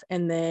stuff.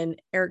 And then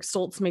Eric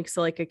Stoltz makes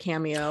like a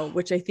cameo,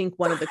 which I think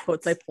one of the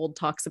quotes I pulled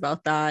talks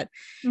about that.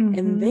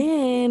 And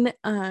then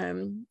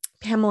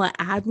Pamela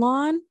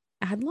Adlon,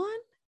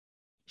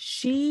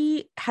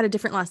 she had a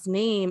different last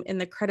name in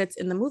the credits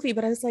in the movie,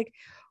 but I was like,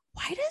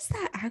 why does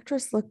that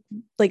actress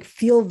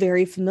feel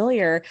very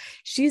familiar?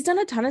 She's done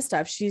a ton of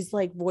stuff. She's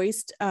like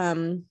voiced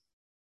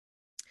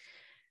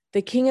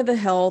the King of the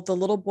Hill, the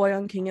little boy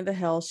on King of the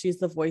Hill. She's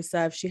the voice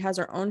of. She has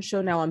her own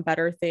show now on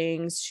Better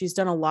Things. She's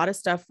done a lot of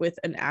stuff with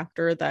an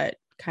actor that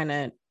kind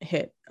of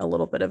hit a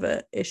little bit of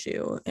a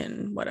issue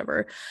and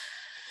whatever.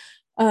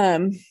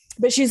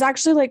 But she's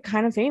actually like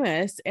kind of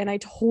famous, and I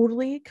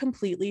totally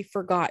completely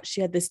forgot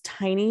she had this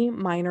tiny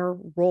minor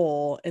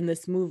role in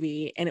this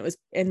movie. And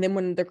then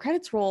when the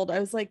credits rolled, I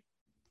was like,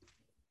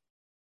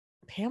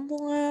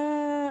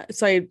 Pamela.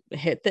 So I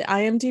hit the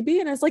IMDb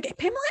and I was like,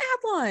 Pamela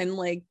Adlon,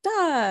 like,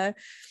 duh.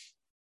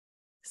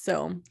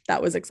 So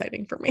that was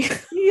exciting for me.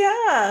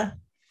 Yeah.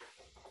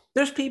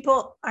 There's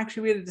people,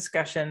 actually, we had a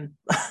discussion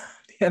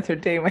the other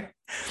day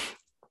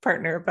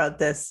partner about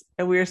this,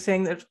 and we were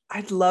saying that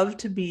I'd love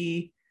to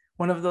be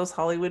one of those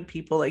Hollywood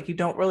people, like you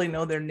don't really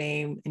know their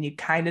name and you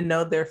kind of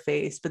know their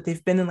face, but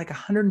they've been in like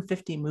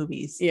 150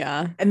 movies.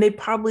 Yeah. And they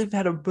probably have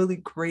had a really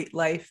great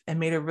life and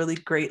made a really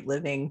great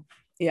living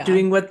Yeah.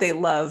 doing what they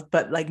love,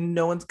 but like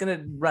no one's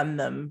gonna run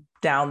them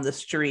down the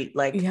street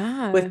like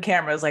with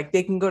cameras. Like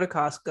they can go to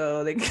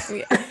Costco, they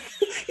can,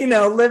 you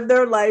know, live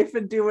their life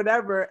and do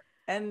whatever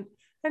and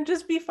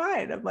just be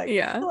fine. I'm like,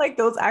 I feel like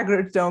those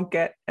actors don't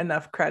get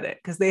enough credit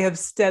because they have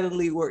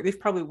steadily worked. They've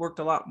probably worked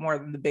a lot more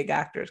than the big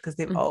actors because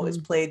they've always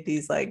played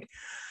these like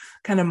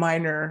kind of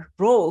minor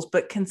roles,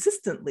 but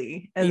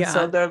consistently. And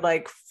so they're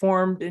like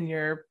formed in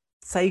your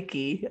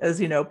psyche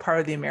as, you know, part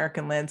of the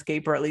American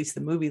landscape, or at least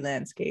the movie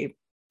landscape.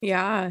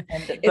 Yeah.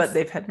 But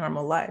they've had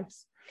normal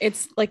lives.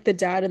 It's like the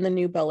dad in the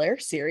new Bel-Air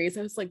series.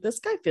 I was like, this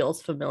guy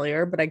feels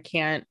familiar, but I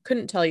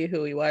couldn't tell you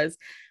who he was.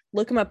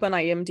 Look him up on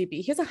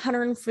IMDb. He has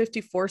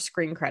 154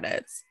 screen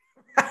credits.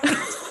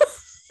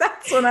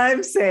 That's what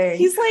I'm saying.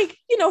 He's like,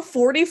 you know,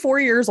 44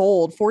 years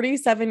old,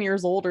 47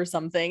 years old or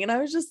something. And I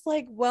was just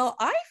like, well,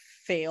 I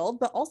failed,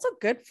 but also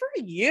good for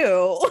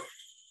you.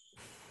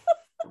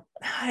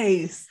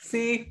 Nice.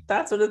 See,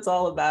 that's what it's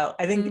all about.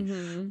 I think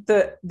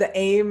the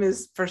aim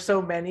is for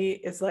so many,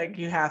 it's like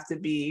you have to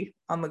be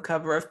on the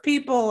cover of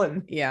People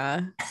and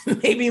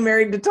maybe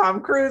married to Tom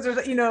Cruise, or,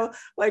 you know,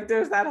 like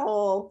there's that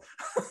whole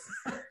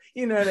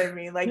you know what I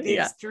mean? Like the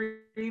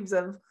extremes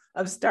of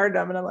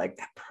stardom. And I'm like,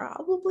 that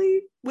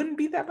probably wouldn't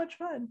be that much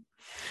fun.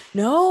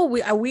 No,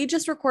 I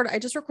just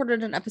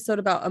recorded an episode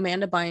about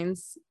Amanda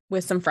Bynes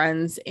with some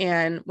friends.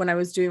 And when I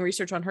was doing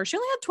research on her, she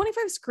only had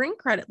 25 screen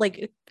credit,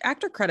 like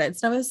actor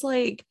credits. And I was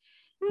like,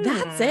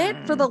 that's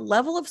it for the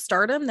level of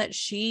stardom that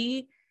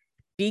she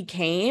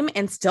became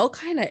and still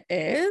kind of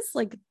is.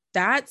 Like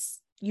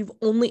you've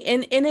only,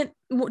 and it,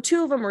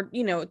 two of them were,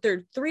 you know,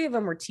 three of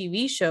them were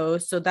TV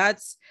shows. So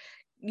that's,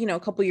 you know,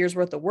 a couple years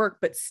worth of work,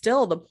 but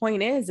still the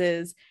point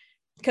is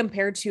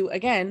compared to,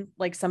 again,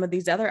 like some of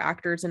these other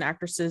actors and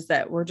actresses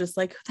that were just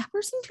like, that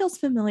person feels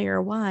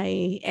familiar.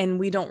 Why? And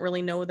we don't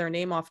really know their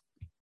name off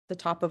the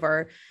top of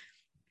our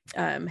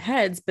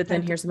heads. But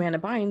then here's Amanda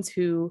Bynes,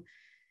 who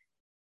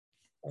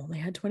only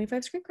had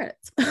 25 screen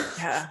credits.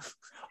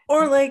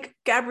 Or like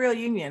Gabrielle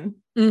Union.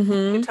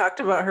 We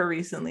talked about her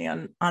recently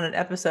on an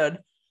episode.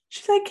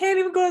 She's like, can't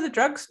even go to the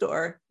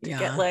drugstore to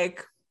get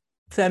like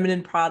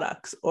feminine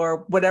products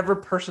or whatever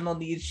personal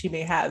needs she may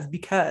have,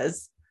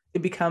 because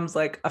it becomes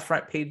like a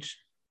front page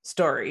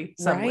story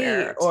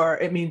somewhere, or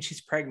it means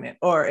she's pregnant,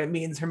 or it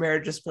means her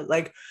marriage is split.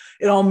 Like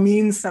it all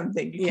means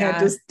something. You can't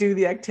just do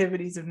the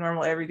activities of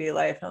normal everyday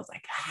life. And I was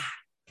like,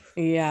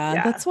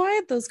 that's why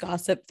those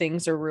gossip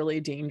things are really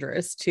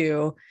dangerous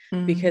too,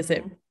 because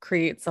it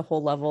creates a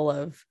whole level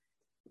of,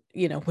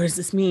 you know, what does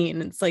this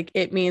mean? It's like,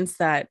 it means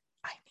that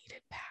I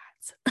needed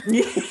pads.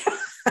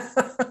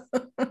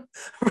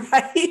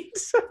 Right.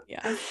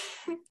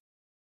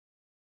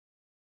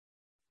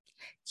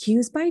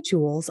 Hues by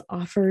Jules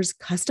offers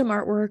custom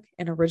artwork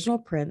and original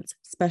prints,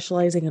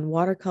 specializing in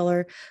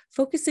watercolor,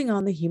 focusing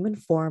on the human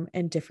form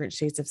and different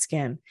shades of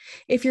skin.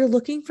 If you're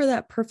looking for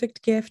that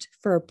perfect gift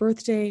for a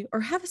birthday or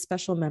have a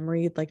special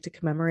memory you'd like to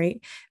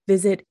commemorate,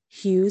 visit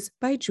Hues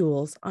by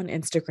Jules on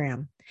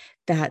Instagram.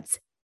 That's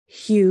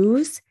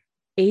Hues,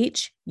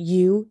 Hues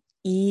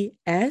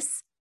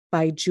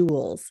by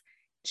Jules,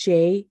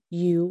 Jules.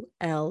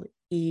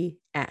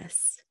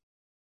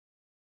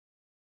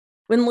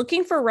 When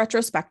looking for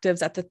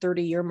retrospectives at the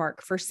 30-year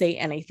mark for Say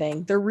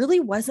Anything, there really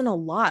wasn't a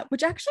lot,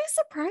 which actually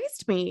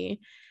surprised me.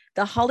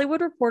 The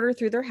Hollywood Reporter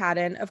threw their hat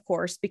in, of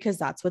course, because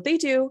that's what they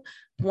do.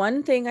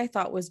 One thing I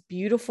thought was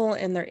beautiful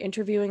in their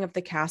interviewing of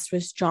the cast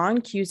was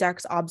John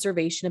Cusack's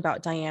observation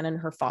about Diane and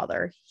her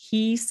father.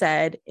 He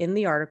said in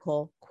the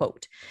article,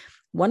 quote,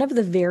 "One of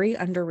the very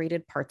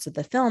underrated parts of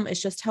the film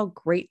is just how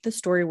great the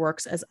story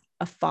works as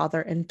a father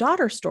and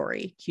daughter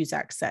story,"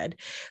 Cusack said.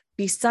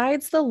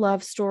 "Besides the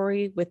love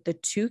story with the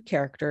two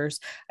characters,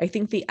 I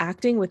think the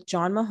acting with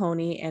John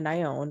Mahoney and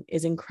Ione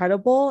is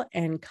incredible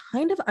and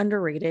kind of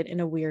underrated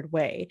in a weird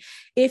way.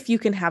 If you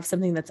can have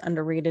something that's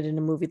underrated in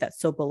a movie that's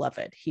so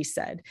beloved," he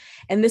said.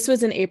 And this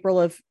was in April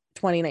of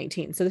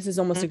 2019. So this is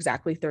almost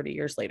exactly 30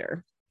 years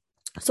later.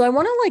 So I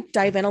want to like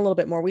dive in a little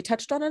bit more. We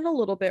touched on it a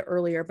little bit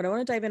earlier, but I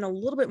want to dive in a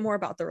little bit more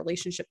about the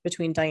relationship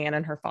between Diane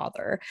and her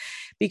father,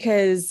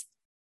 because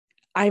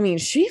I mean,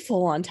 she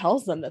full on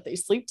tells them that they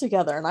sleep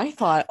together. And I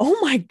thought, oh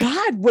my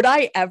God, would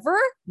I ever?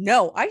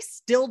 No, I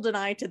still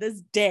deny to this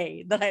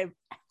day that I've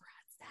ever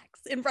had sex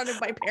in front of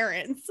my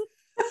parents.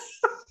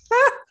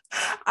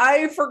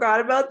 I forgot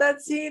about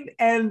that scene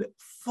and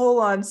full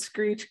on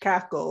screech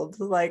cackled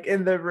like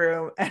in the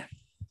room. And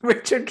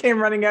Richard came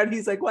running out.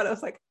 He's like, what? I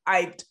was like,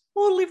 I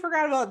totally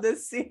forgot about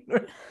this scene.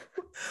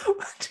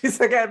 She's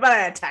like, but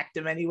I attacked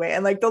him anyway.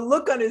 And like the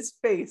look on his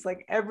face,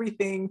 like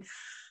everything.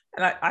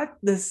 And I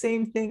the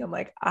same thing. I'm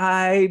like,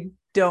 I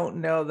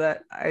don't know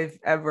that I've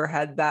ever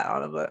had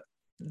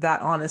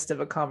that honest of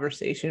a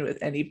conversation with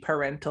any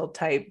parental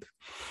type.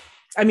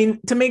 I mean,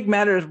 to make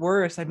matters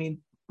worse, I mean,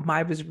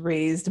 I was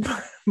raised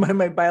by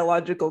my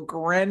biological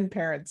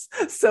grandparents.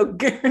 So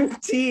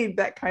guaranteed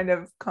that kind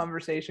of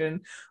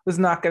conversation was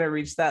not going to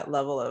reach that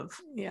level of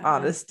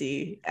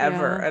honesty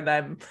ever. Yeah.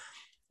 And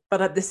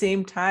but at the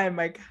same time,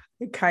 I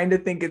kind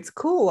of think it's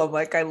cool. I'm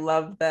like, I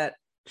love that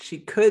she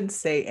could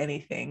say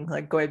anything.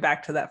 Like going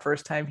back to that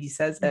first time he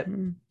says it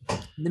in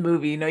the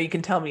movie, you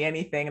can tell me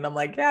anything. And I'm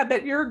like, yeah, I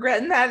bet you're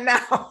regretting that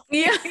now.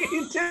 Yeah.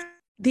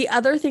 The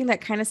other thing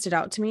that kind of stood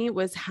out to me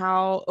was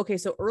how,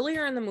 so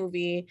earlier in the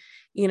movie,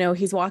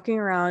 he's walking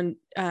around,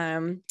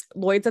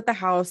 Lloyd's at the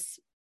house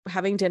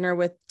having dinner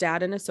with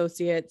dad and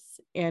associates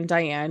and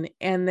Diane.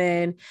 And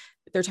then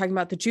they're talking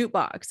about the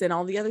jukebox and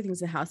all the other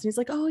things in the house. And he's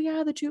like, oh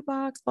yeah, the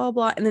jukebox, blah,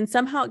 blah. And then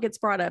somehow it gets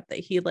brought up that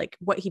he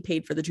what he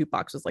paid for the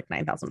jukebox was like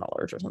 $9,000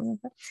 or something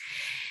like that.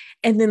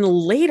 And then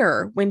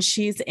later when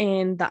she's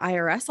in the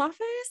IRS office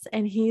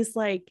and he's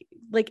like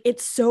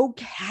it's so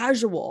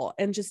casual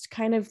and just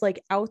kind of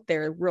like out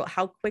there, real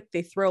how quick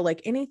they throw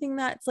like anything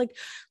that's like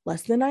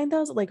less than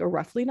 9,000, like or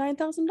roughly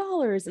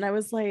 $9,000. And I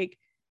was like,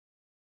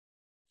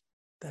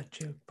 the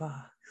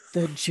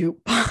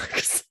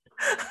jukebox.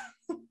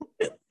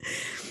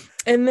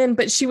 And then,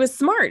 but she was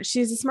smart.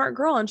 She's a smart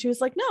girl. And she was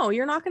like, no,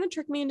 you're not going to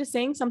trick me into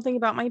saying something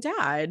about my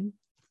dad.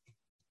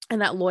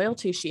 And that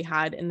loyalty she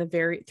had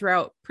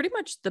throughout pretty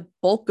much the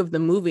bulk of the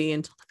movie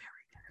until the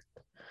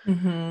very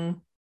end.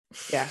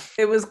 Yeah,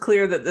 it was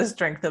clear that the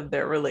strength of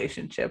their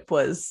relationship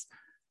was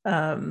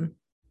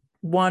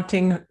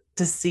wanting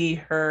to see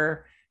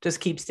her just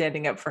keep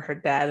standing up for her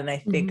dad. And I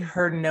think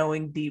her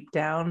knowing deep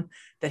down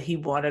that he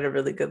wanted a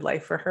really good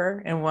life for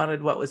her and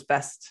wanted what was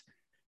best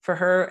for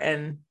her.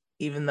 And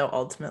even though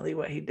ultimately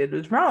what he did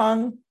was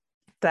wrong,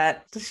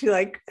 that she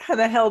kind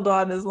of held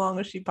on as long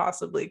as she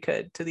possibly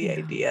could to the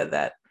idea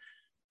that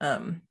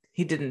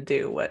he didn't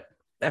do what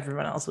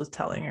everyone else was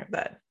telling her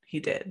that he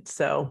did.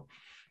 So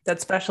that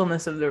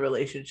specialness of the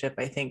relationship,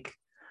 I think,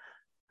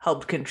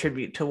 helped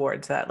contribute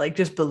towards that. Like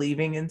just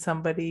believing in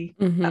somebody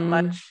that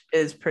much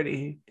is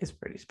pretty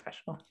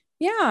special.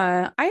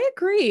 Yeah, I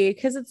agree.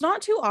 Because it's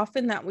not too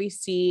often that we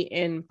see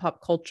in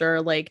pop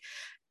culture,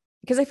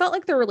 because I felt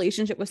like the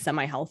relationship was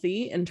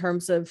semi-healthy in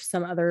terms of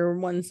some other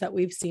ones that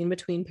we've seen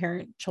between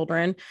parent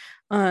children.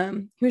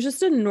 He was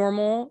just a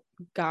normal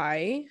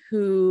guy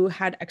who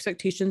had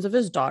expectations of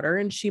his daughter,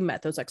 and she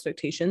met those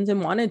expectations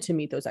and wanted to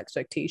meet those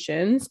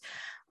expectations.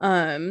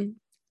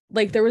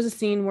 There was a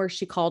scene where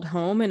she called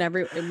home and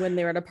when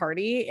they were at a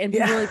party and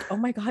people were like, oh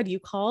my God, you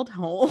called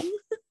home.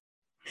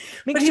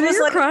 Make sure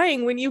you're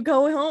crying when you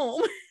go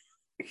home.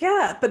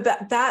 Yeah. But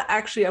that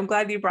actually, I'm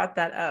glad you brought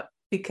that up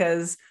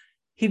because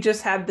he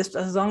just had this,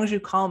 as long as you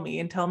call me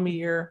and tell me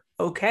you're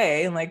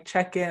okay and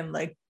check in,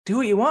 do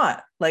what you want.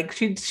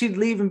 She'd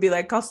leave and be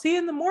like, I'll see you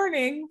in the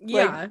morning.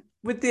 Yeah.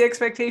 With the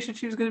expectation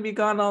she was going to be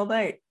gone all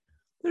night.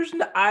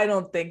 I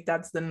don't think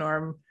that's the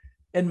norm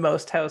in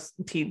most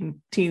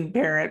teen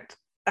parent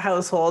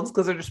households,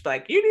 because they're just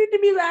like, you need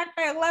to be back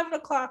by 11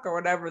 o'clock or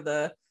whatever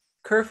the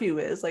curfew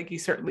is. You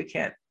certainly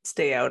can't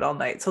stay out all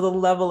night. So the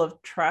level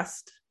of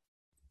trust,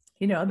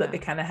 that they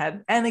kind of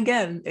had, and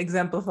again,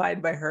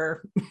 exemplified by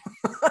her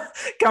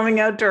coming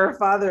out to her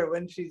father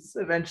when she's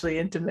eventually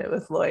intimate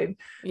with Lloyd,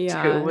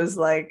 too, was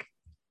I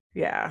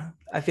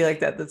feel like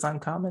that's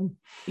uncommon.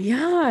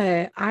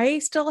 Yeah, I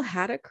still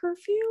had a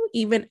curfew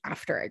even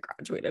after I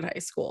graduated high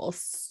school.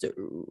 So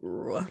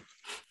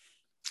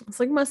it's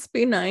must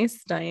be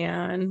nice,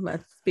 Diane.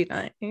 Must be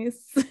nice.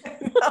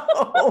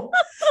 No,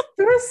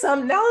 there was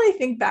some, now that I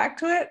think back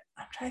to it,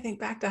 I'm trying to think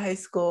back to high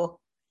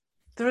school.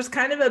 There was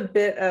kind of a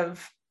bit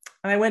of,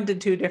 and I went to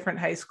 2 different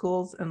high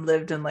schools and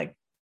lived in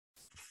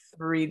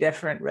 3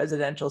 different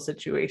residential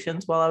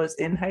situations while I was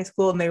in high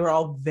school, and they were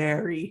all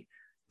very,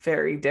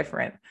 very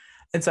different.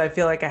 And so I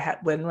feel like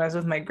when I was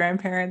with my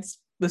grandparents,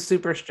 was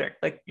super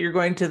strict. You're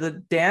going to the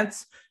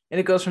dance and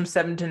it goes from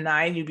 7 to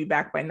 9, you'd be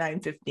back by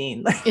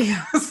 9:15.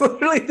 It's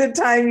literally the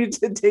time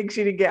it takes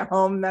you to get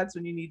home. That's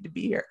when you need to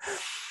be here.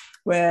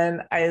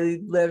 When I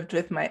lived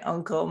with my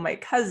uncle, my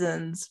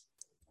cousins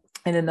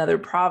in another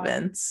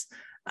province,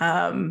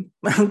 my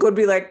uncle would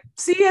be like,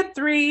 see you at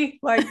 3,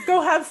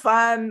 go have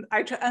fun.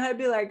 And I'd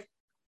be like,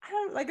 I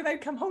don't and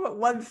I'd come home at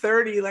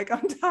 1:30,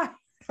 I'm tired.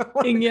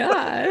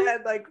 Yeah.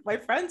 My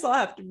friends all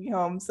have to be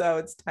home, so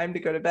it's time to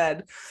go to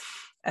bed.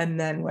 And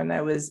then when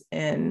I was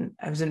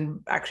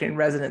actually in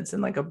residence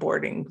in a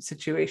boarding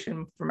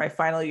situation for my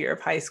final year of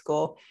high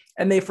school,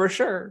 and they for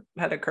sure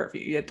had a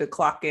curfew. You had to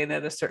clock in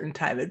at a certain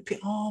time. It'd be,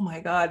 oh my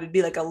God, it'd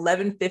be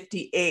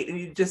 11:58, and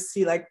you'd just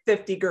see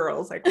 50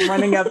 girls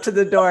running up to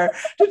the door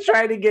to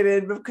try to get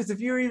in, because if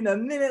you were even a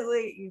minute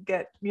late, you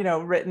get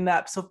written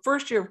up. So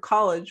first year of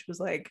college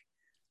was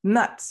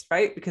nuts,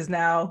 right? Because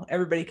now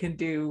everybody can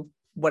do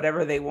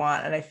whatever they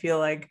want, and I feel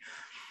like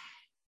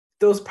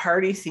those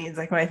party scenes,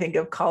 when I think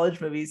of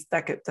college movies,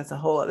 that's a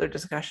whole other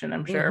discussion,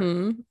 I'm sure.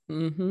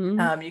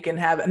 You can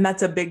have, and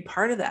that's a big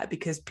part of that,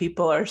 because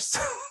people are so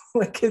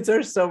kids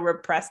are so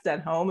repressed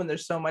at home, and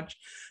there's so much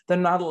they're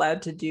not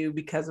allowed to do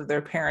because of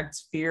their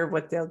parents' fear of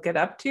what they'll get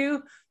up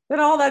to, But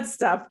all that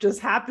stuff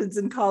just happens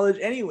in college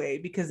anyway,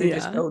 because they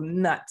just Yeah. go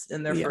nuts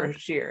in their Yeah.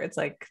 first year. It's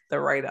like the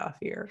write-off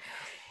year.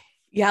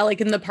 Yeah,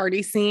 like in the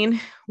party scene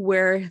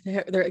where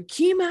they're a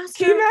key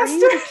master. Key Are you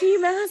master. the key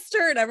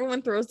master? And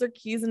everyone throws their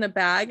keys in a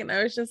bag. And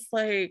I was just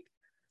like,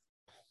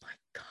 oh my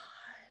God.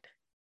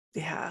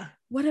 Yeah.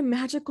 What a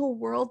magical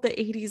world the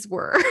 80s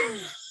were.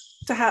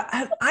 To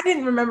have, I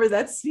didn't remember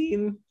that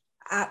scene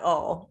at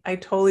all. I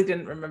totally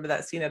didn't remember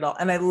that scene at all.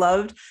 And I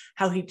loved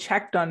how he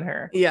checked on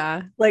her.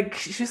 Yeah. Like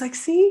she was like,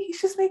 see,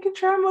 he's just making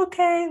sure I'm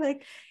okay.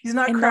 Like he's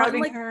not And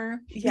crowding not like,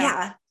 her.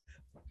 yeah.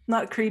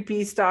 Not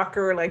creepy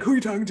stalker, like who are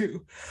you talking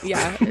to?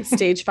 Yeah.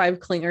 Stage 5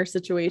 clinger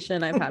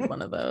situation. I've had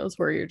one of those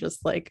where you're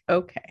just like,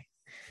 okay.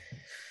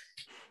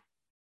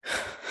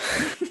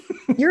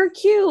 You're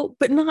cute,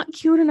 but not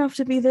cute enough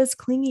to be this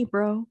clingy,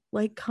 bro.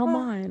 Like, come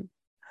on.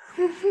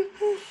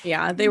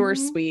 Yeah, they were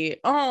sweet.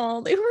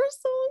 Oh, they were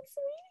so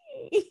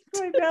sweet.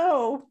 I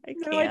know. I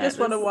just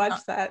want to This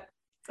watch that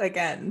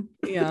again.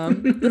 Yeah.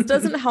 This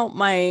doesn't help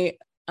my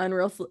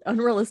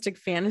unrealistic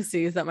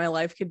fantasies that my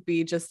life could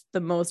be just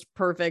the most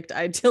perfect,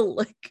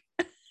 idyllic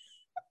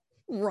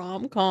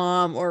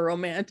rom-com or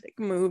romantic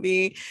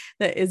movie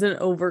that isn't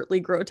overtly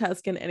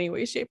grotesque in any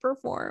way, shape, or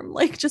form.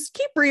 Like, just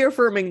keep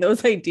reaffirming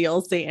those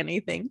ideals. Say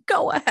anything.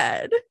 Go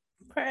ahead.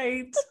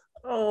 Right.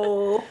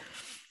 Oh,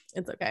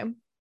 it's okay.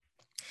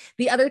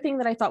 The other thing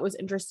that I thought was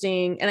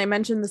interesting, and I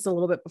mentioned this a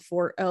little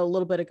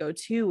bit ago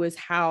too, was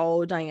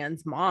how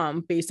Diane's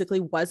mom basically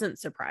wasn't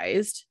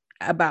surprised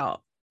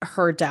about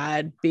her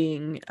dad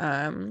being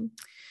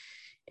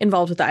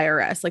involved with the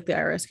IRS, like the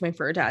IRS coming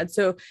for her dad.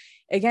 So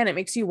again, it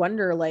makes you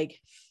wonder, like,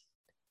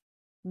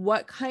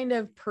 what kind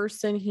of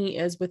person he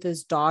is with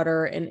his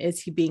daughter, and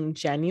is he being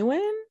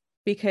genuine?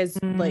 Because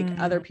like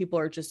other people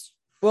are just,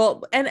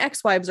 well, and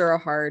ex-wives are a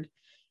hard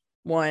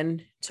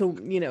one to,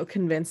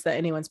 convince that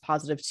anyone's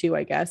positive to,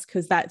 I guess,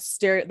 because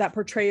that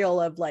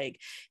portrayal of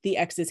like the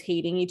exes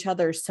hating each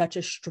other is such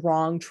a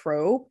strong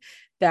trope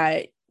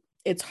that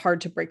it's hard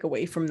to break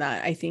away from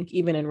that, I think,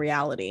 even in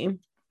reality.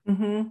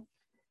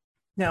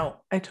 No,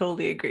 I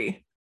totally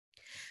agree.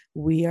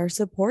 We are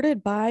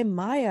supported by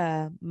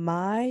Maya,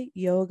 My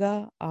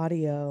Yoga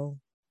Audio.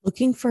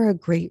 Looking for a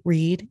great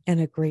read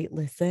and a great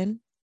listen?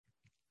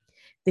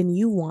 Then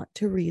you want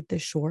to read the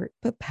short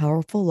but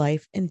powerful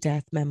life and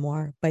death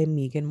memoir by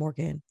Megan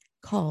Morgan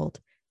called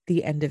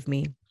The End of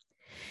Me.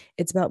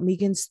 It's about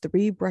Megan's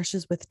 3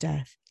 brushes with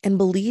death. And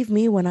believe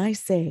me when I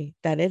say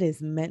that it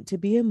is meant to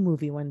be a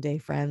movie one day,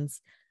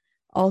 friends.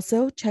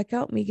 Also, check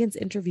out Megan's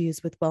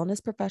interviews with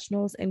wellness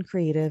professionals and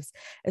creatives,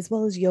 as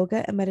well as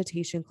yoga and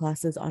meditation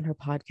classes on her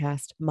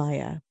podcast,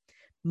 Maya,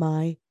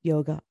 My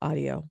Yoga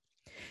Audio.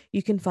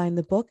 You can find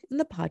the book and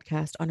the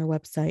podcast on her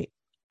website,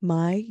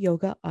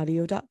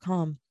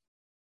 myyogaaudio.com.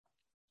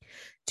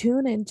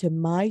 Tune in to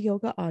My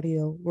Yoga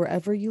Audio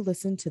wherever you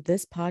listen to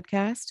this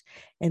podcast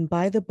and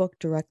buy the book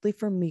directly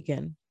from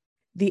Megan.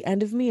 The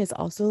End of Me is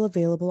also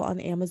available on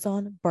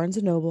Amazon, Barnes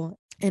 & Noble,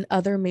 and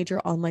other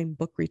major online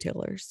book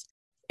retailers.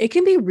 It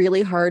can be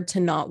really hard to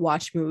not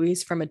watch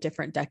movies from a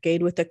different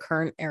decade with a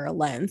current era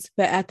lens,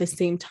 but at the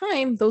same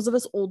time, those of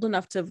us old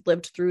enough to have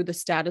lived through the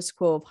status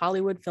quo of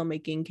Hollywood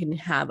filmmaking can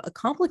have a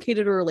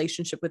complicated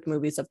relationship with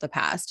movies of the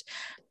past.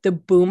 The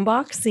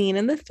boombox scene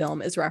in the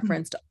film is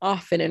referenced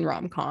often in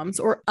rom-coms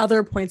or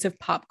other points of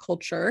pop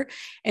culture,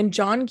 and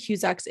John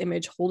Cusack's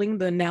image holding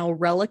the now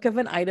relic of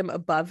an item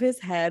above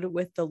his head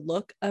with the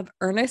look of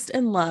earnest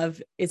and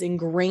love is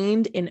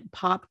ingrained in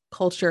pop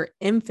culture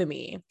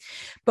infamy.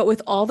 But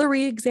with all the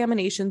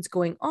re-examinations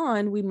going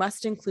on, we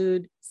must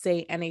include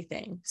Say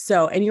Anything.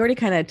 So, and you already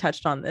kind of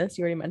touched on this,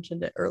 you already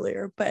mentioned it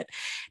earlier, but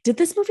did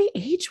this movie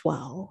age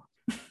well?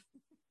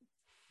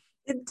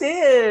 It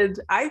did.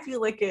 I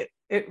feel like it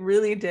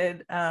really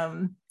did.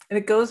 And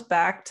it goes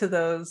back to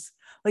those,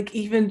 like,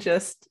 even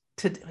just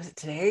was it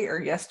today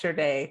or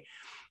yesterday,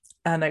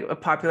 and a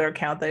popular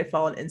account that I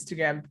follow on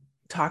Instagram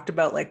talked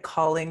about like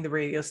calling the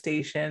radio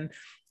station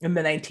in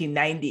the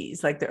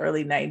 1990s, like the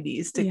early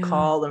 90s, to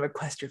call and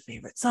request your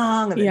favorite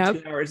song. And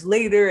then 2 hours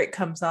later it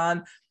comes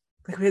on.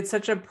 Like, we had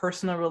such a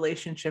personal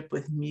relationship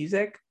with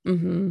music.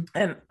 And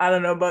I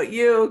don't know about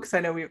you, because I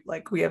know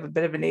we have a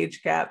bit of an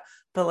age gap,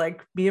 but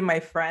like me and my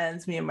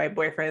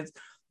boyfriends,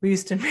 we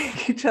used to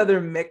make each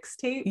other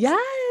mixtapes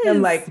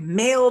and like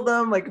mail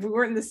them. Like, if we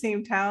weren't in the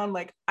same town,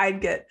 like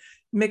I'd get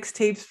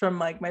mixtapes from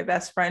like my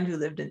best friend who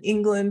lived in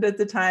England at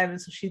the time, and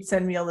so she'd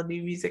send me all the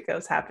new music that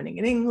was happening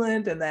in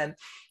England, and then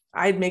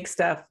I'd make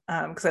stuff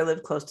because I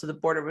lived close to the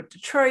border with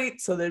Detroit,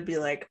 so there'd be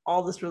like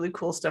all this really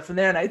cool stuff in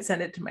there, and I'd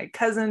send it to my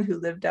cousin who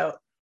lived out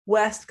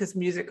west, because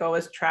music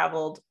always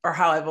traveled, or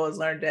how I've always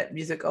learned it,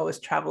 music always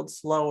traveled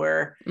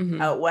slower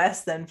out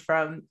west than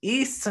from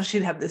east. So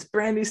she'd have this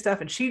brand new stuff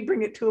and she'd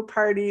bring it to a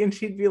party and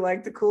she'd be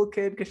like the cool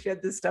kid because she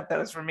had this stuff that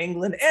was from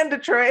England and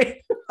Detroit.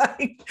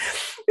 Like,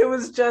 it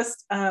was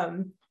just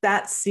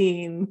that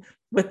scene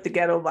with the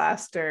Ghetto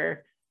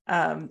Blaster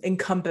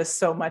encompassed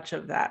so much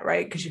of that,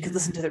 right? Because you could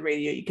listen to the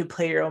radio, you could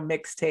play your own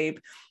mixtape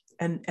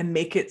and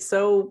make it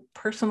so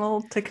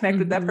personal to connect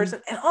with that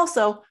person. And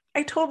also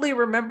I totally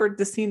remembered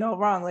the scene all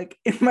wrong. Like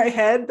in my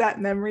head,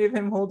 that memory of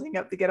him holding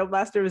up the ghetto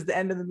blaster was the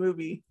end of the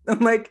movie. I'm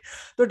like,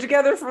 they're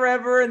together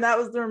forever, and that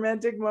was the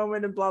romantic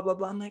moment, and blah blah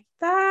blah. I'm like,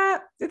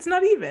 that it's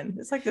not even.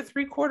 It's like the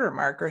 3/4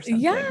 mark or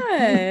something.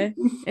 Yeah.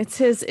 It's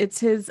his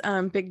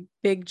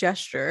big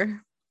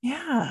gesture.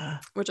 Yeah.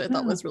 Which I Yeah.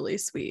 thought was really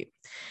sweet.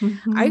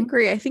 Mhm. I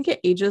agree. I think it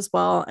ages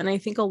well. And I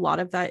think a lot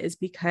of that is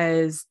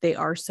because they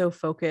are so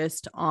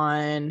focused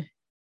on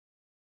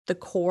the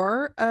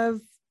core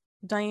of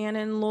Diane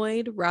and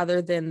Lloyd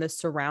rather than the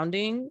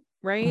surrounding,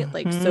 right?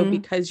 Like, so Mhm.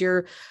 because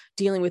you're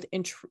dealing with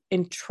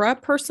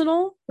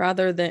intrapersonal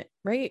rather than,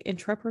 right?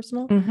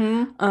 Intrapersonal,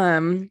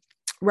 Mhm.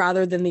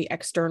 rather than the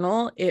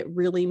external, it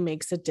really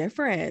makes a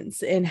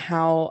difference in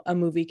how a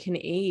movie can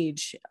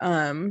age.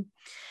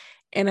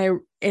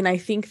 And I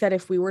think that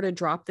if we were to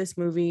drop this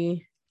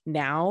movie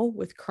now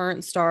with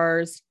current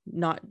stars,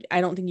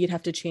 I don't think you'd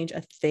have to change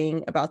a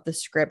thing about the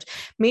script.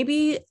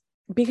 Maybe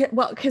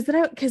because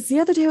the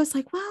other day I was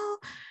like, well,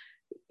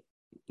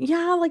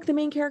 yeah, like the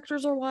main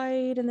characters are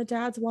white and the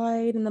dad's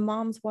white and the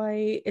mom's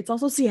white. It's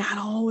also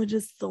Seattle, which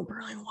is still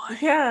burning white.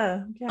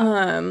 Yeah.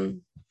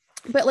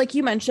 But like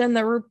you mentioned,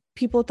 there were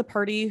people at the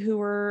party who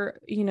were,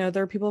 there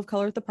were people of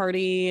color at the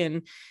party,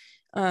 and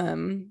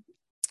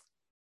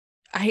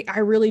I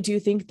really do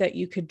think that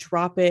you could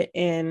drop it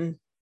in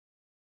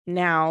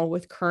now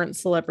with current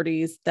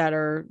celebrities that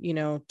are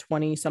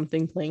 20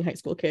 something playing high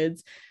school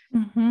kids,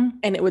 Mhm.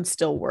 and it would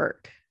still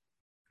work.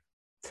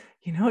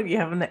 You know what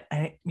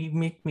you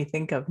make me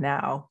think of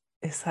now?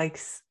 It's like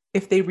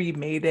if they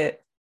remade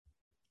it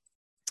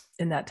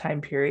in that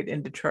time period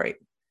in Detroit,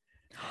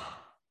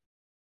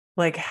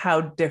 like how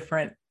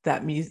different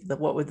that music,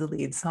 what would the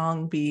lead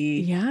song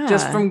be? Yeah.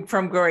 Just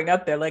from growing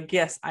up there. Like,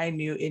 yes, I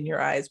knew In Your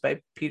Eyes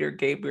by Peter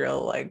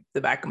Gabriel like the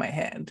back of my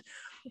hand.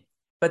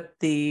 But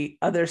the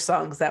other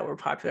songs that were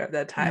popular at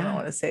that time, I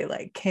want to say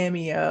like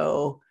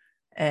Cameo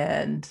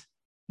and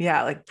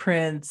like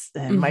Prince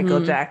and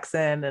Michael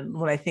Jackson. And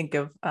when I think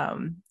of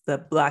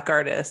the Black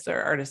artists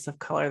or artists of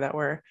color that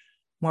were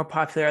more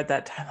popular at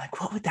that time, like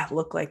what would that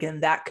look like in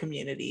that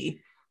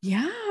community?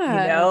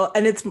 Yeah.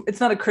 And it's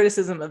not a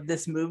criticism of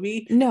this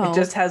movie. No. It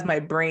just has my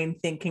brain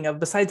thinking of,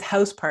 besides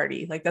House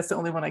Party, like that's the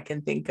only one I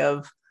can think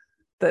of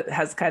that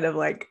has kind of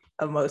like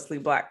a mostly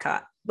black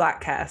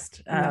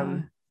cast.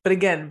 But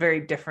again,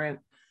 very different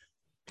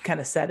kind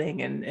of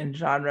setting and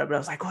genre. But I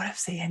was like, what if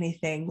Say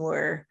Anything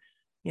were,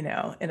 in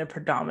a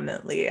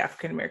predominantly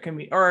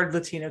African-American or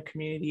Latino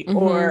community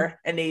or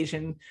an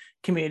Asian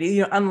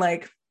community,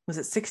 unlike, was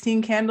it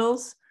 16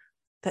 Candles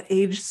that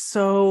aged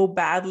so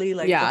badly,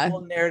 like the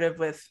whole narrative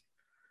with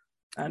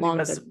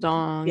Long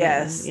Dong.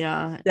 Yes.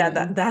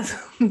 That's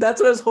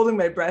what I was holding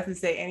my breath and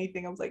Say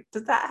Anything. I was like,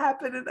 did that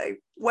happen? And I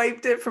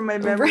wiped it from my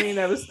memory. Right.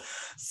 And I was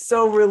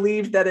so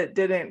relieved that it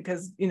didn't,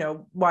 because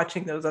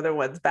watching those other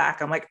ones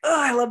back, I'm like,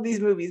 oh, I love these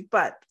movies,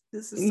 but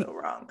this is so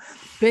wrong.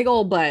 Big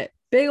old butt.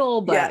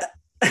 Yeah.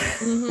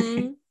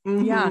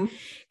 Yeah,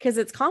 because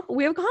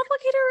we have a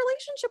complicated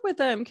relationship with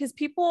them, because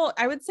people,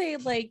 I would say,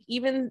 like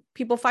even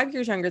people 5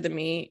 years younger than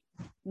me,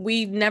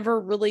 we never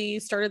really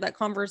started that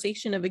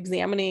conversation of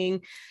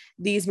examining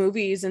these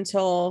movies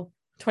until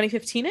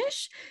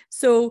 2015-ish.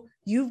 So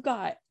you've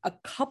got a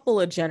couple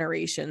of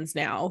generations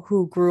now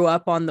who grew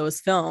up on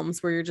those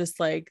films where you're just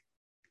like,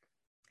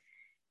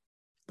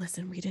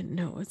 listen, we didn't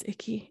know it was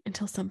icky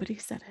until somebody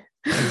said it.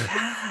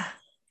 Yeah.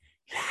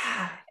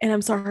 And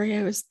I'm sorry,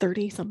 I was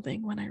 30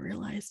 something when I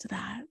realized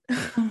that,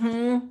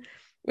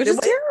 which is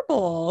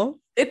terrible.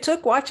 It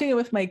took watching it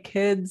with my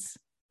kids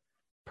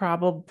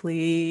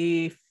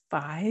probably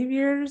 5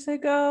 years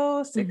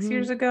ago, 6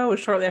 years ago. It was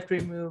shortly after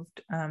we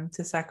moved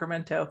to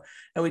Sacramento,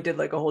 and we did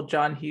like a whole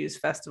John Hughes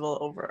festival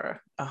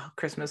over a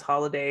Christmas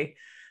holiday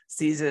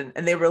season.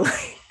 And they were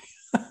like,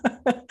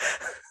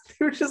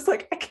 they were just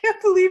like, I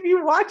can't believe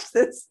you watched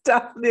this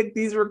stuff. Like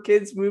these were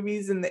kids'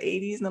 movies in the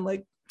 80s. And I'm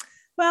like,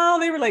 well,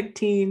 they were like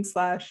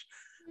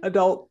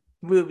teen/adult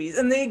movies,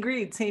 and they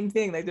agreed, same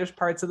thing. Like there's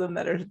parts of them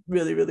that are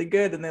really, really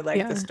good, and they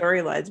like the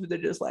storylines, but they're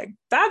just like,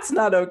 that's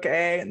not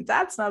okay, and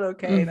that's not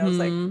okay. And I was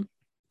like,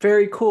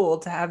 very cool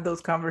to have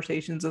those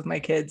conversations with my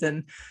kids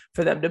and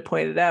for them to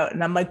point it out.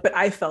 And I'm like, but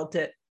I felt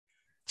it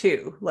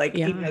too. Like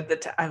even at the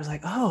time, I was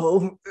like,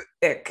 oh,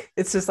 ick.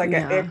 It's just like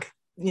an ick,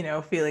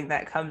 feeling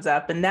that comes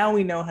up. And now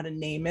we know how to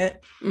name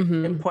it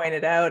and point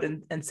it out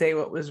and say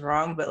what was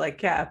wrong. But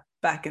like,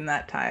 back in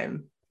that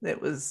time, it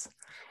was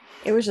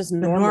just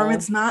normal. Norm,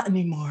 it's not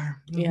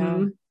anymore.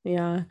 Yeah.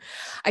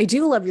 I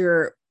do love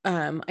your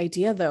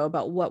idea though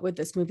about what would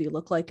this movie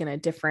look like in a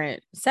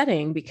different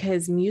setting,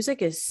 because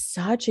music is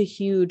such a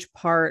huge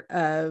part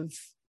of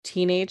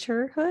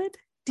teenhood.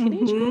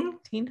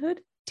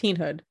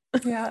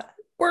 Yeah.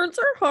 Words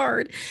are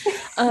hard.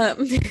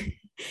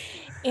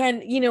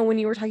 And when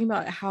you were talking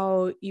about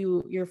how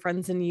your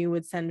friends and you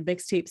would send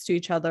mixtapes to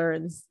each other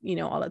and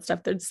all that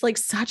stuff, there's like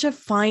such a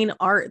fine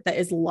art that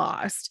is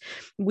lost.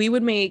 We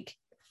would make,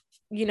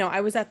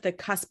 I was at the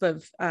cusp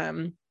of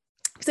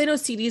because I know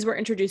CDs were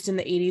introduced in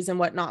the 80s and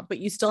whatnot, but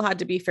you still had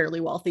to be fairly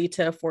wealthy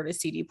to afford a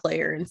CD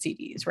player and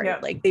CDs, right?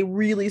 Yep. Like they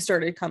really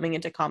started coming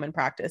into common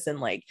practice in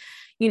like,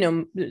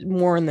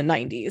 more in the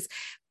 90s.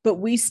 But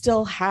we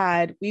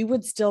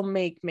would still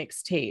make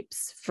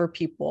mixtapes for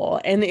people.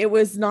 And it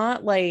was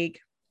not like,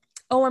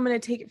 oh, I'm going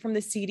to take it from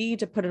the CD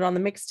to put it on the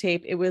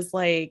mixtape. It was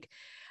like,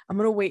 I'm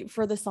going to wait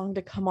for the song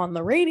to come on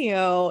the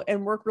radio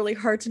and work really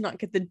hard to not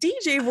get the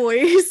DJ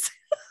voice.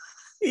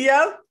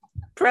 Yep.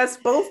 Press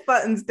both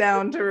buttons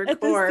down to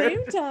record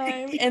at the same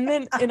time. Yeah. And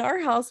then in our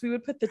house, we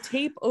would put the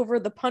tape over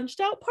the punched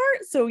out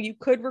part. So you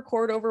could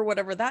record over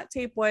whatever that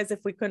tape was if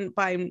we couldn't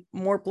buy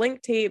more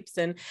blank tapes.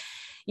 And,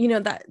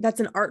 that's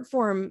an art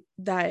form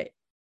that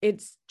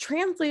it's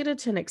translated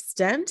to an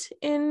extent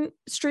in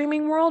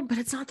streaming world, but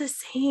it's not the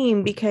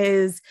same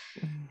because,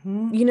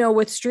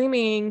 with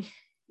streaming,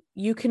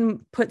 you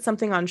can put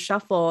something on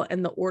shuffle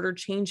and the order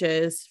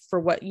changes for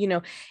what,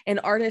 an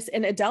artist,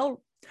 and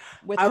Adele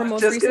with her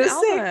most recent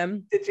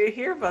album. Did you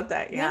hear about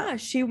that? Yeah,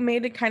 she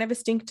made it kind of a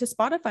stink to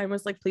Spotify and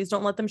was like, please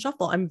don't let them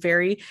shuffle. I'm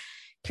very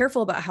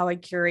careful about how I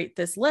curate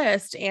this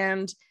list.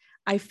 And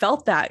I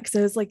felt that because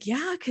I was like,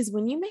 yeah, because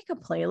when you make a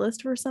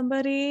playlist for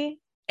somebody,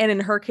 and in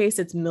her case,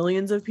 it's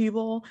millions of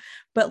people,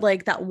 but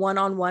like that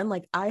one-on-one,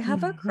 like I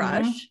have a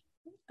crush,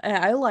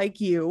 I like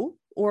you,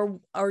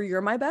 or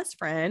you're my best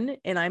friend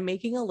and I'm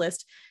making a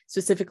list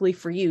specifically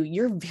for you.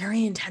 You're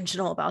very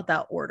intentional about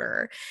that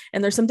order.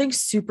 And there's something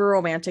super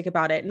romantic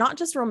about it. Not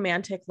just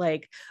romantic,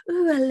 like,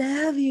 ooh, I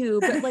love you,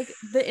 but like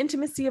the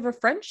intimacy of a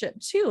friendship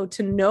too,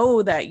 to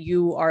know that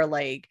you are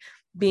like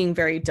being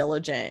very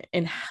diligent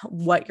in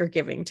what you're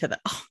giving to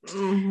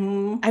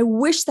them. I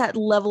wish that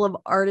level of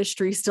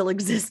artistry still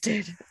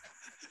existed.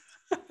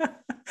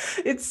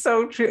 It's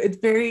so true. It's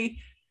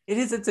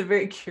a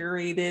very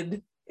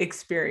curated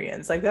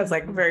experience. Like that's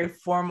like very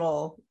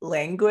formal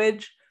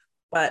language,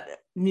 but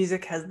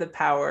music has the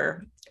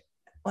power,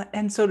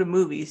 and so do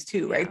movies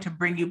too, right? To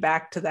bring you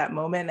back to that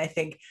moment. I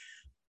think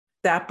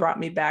that brought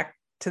me back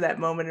to that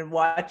moment and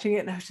watching it.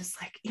 And I was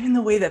just like, even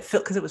the way that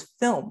because it was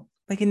film,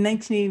 like in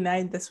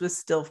 1989, this was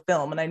still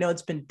film. And I know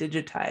it's been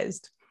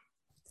digitized.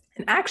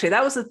 And actually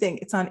that was the thing.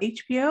 It's on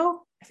HBO.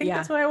 I think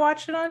that's what I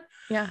watched it on.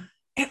 Yeah.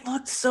 It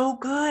looked so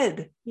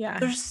good. Yeah.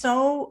 There's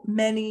so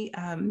many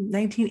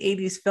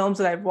 1980s films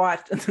that I've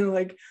watched and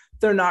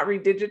they're not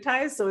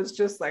redigitized. So it's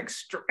just like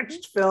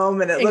stretched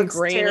film and it looks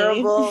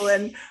terrible.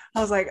 And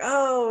I was like,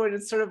 oh, and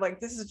it's sort of like,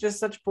 this is just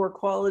such poor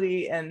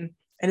quality. And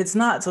it's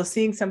not. So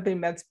seeing something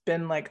that's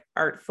been like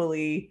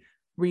artfully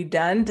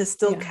redone to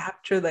still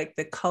capture like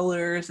the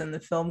colors and the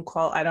film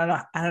quality. I don't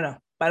know.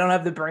 I don't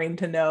have the brain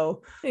to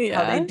know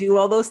how they do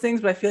all those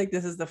things, but I feel like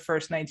this is the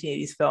first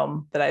 1980s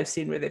film that I've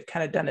seen where they've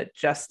kind of done it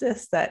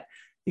justice, that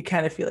you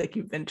kind of feel like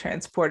you've been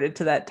transported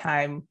to that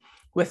time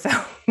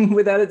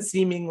without it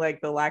seeming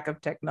like the lack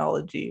of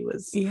technology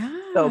was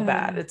so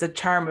bad. It's a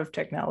charm of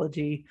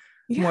technology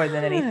more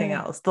than anything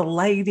else. The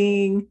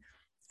lighting,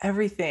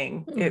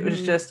 everything. It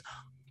was just,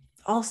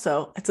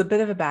 also, it's a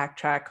bit of a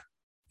backtrack,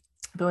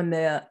 but when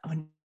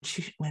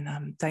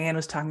Diane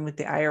was talking with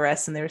the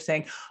IRS and they were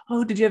saying,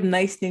 oh, did you have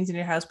nice things in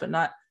your house, but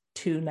not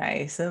too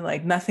nice, and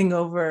like nothing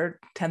over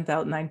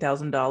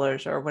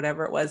 $9,000 or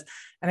whatever it was.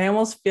 And I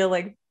almost feel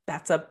like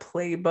that's a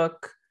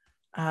playbook.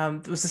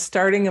 It was the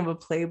starting of a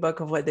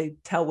playbook of what they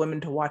tell women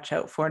to watch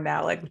out for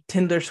now, like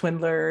Tinder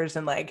swindlers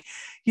and like,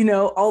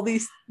 all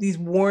these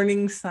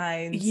warning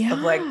signs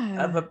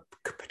of a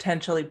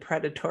potentially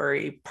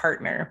predatory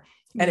partner.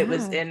 And it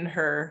was in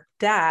her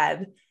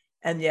dad.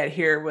 And yet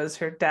here was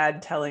her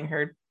dad telling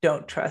her,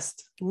 don't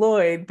trust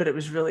Lloyd, but it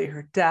was really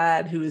her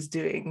dad who was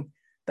doing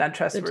the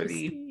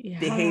untrustworthy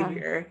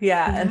behavior.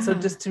 And so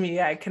just to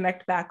me, I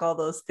connect back all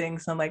those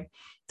things. I'm like,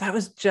 that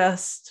was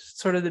just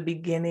sort of the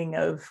beginning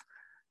of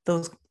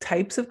those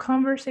types of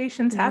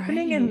conversations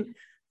happening.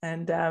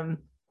 And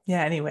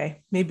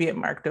anyway, maybe it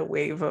marked a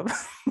wave of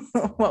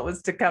what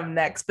was to come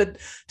next, but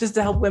just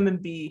to help women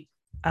be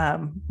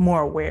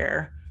more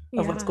aware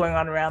of what's going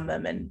on around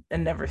them,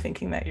 and never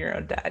thinking that your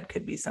own dad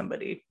could be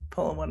somebody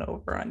pulling one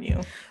over on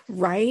you.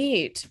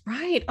 Right.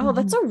 Oh,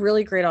 that's a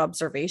really great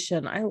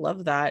observation. I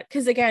love that.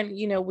 Because again,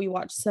 we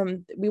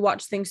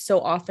watch things so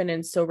often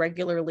and so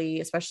regularly,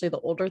 especially the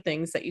older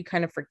things, that you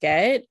kind of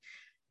forget.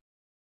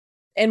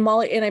 And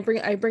Molly, and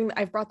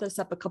I've brought this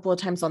up a couple of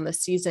times on this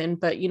season,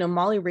 but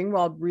Molly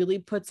Ringwald really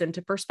puts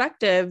into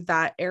perspective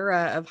that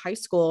era of high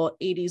school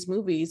 80s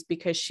movies,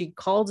 because she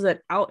called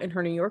it out in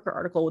her New Yorker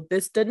article.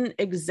 This didn't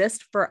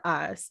exist for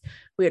us.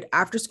 We had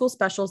after school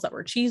specials that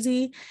were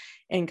cheesy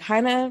and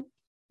kind of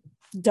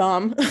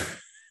dumb.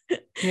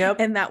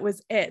 And that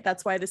was it.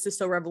 That's why this is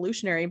so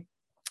revolutionary.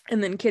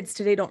 And then kids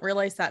today don't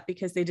realize that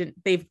because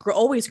they've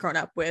always grown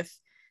up with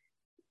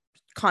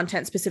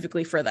content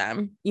specifically for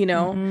them,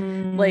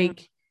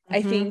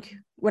 I think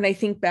when I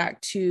think back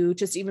to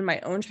just even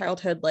my own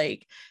childhood,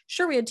 like,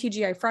 sure, we had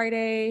TGI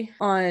Friday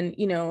on,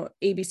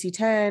 ABC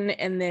 10,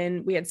 and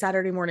then we had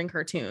Saturday morning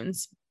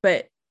cartoons,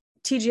 but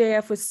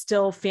TGIF was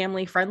still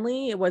family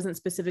friendly. It wasn't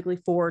specifically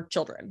for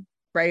children,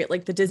 right?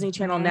 Like the Disney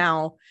Channel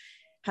now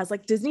has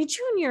like Disney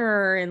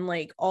Junior and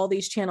like all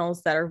these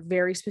channels that are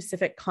very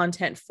specific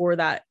content for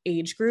that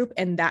age group.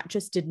 And that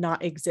just did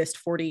not exist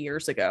 40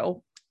 years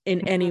ago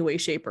in any way,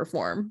 shape, or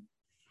form.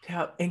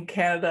 Yeah, in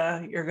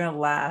Canada, you're gonna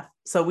laugh.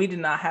 So we did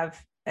not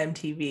have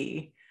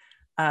MTV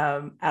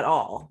at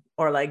all,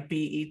 or like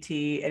BET,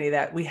 any of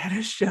that. We had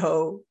a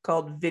show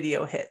called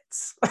Video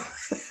Hits.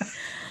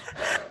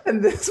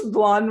 And this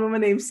blonde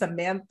woman named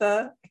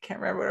Samantha, I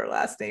can't remember what her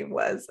last name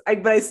was,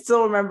 but I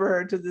still remember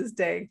her to this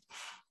day.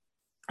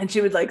 And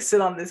she would like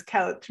sit on this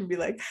couch and be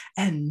like,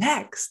 and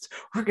next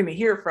we're going to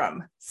hear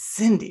from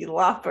Cyndi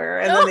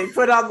Lauper. And then they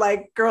put on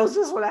like Girls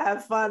Just Want to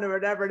Have Fun or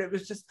whatever. And it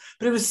was just,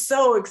 but it was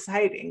so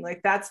exciting.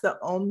 Like that's the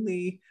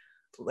only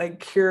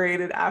like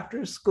curated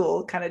after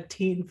school kind of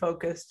teen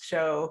focused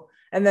show.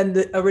 And then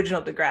the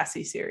original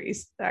Degrassi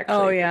series,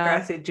 actually,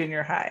 Degrassi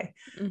Junior High.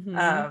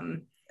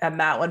 And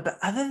that one. But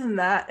other than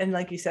that, and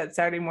like you said,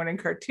 Saturday morning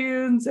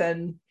cartoons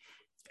and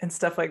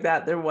stuff like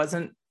that, there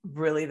wasn't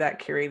really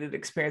that curated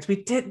experience.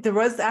 There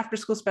was the after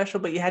school special,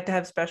 but you had to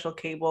have special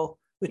cable,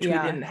 which we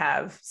didn't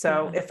have.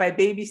 So if I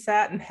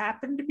babysat and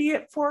happened to be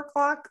at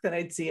 4:00, then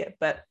I'd see it.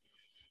 But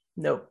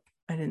nope,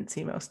 I didn't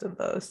see most of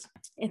those.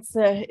 It's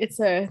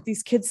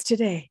these kids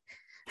today.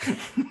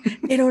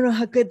 They don't know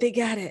how good they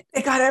got it.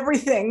 They got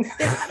everything.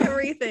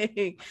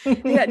 They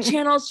got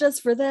channels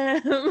just for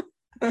them.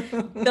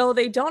 Though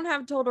they don't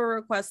have Total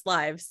Request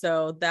Live,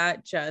 so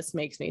that just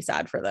makes me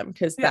sad for them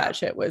because that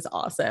shit was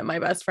awesome. My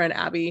best friend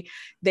Abby,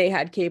 they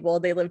had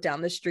cable. They lived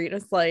down the street.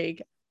 It's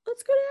like,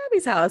 let's go to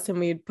Abby's house, and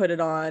we'd put it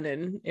on,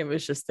 and it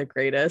was just the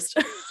greatest.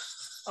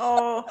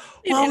 Oh,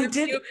 well, we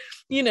did.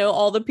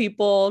 All the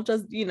people.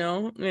 Just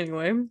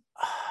anyway.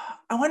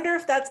 I wonder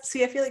if that's.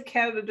 See, I feel like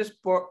Canada just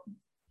bought.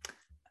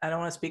 I don't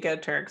want to speak out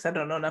of turn because I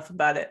don't know enough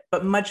about it.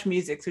 But Much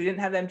Music. So we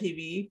didn't have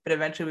MTV, but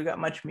eventually we got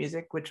Much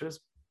Music, which was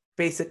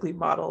basically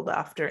modeled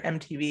after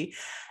MTV.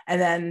 And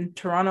then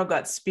Toronto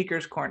got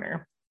Speaker's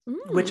Corner,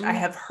 which I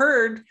have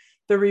heard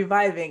the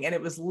reviving, and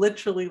it was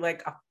literally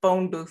like a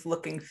phone booth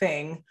looking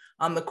thing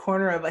on the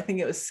corner of, I think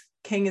it was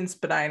King and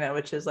Spadina,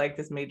 which is like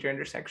this major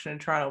intersection in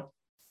Toronto.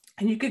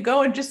 And you could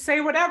go and just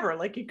say whatever,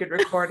 like you could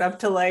record up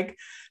to like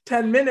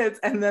 10 minutes,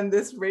 and then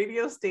this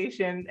radio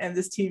station and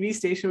this TV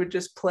station would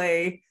just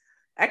play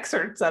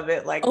excerpts of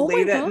it like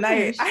late at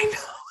night. I know.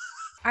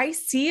 I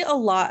see a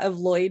lot of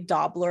Lloyd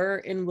Dobler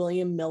and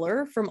William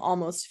Miller from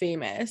Almost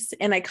Famous,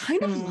 and I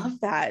kind of love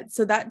that.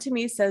 So that to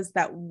me says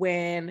that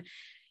when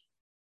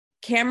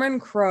Cameron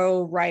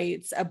Crowe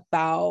writes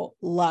about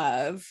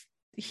love,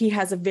 he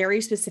has a very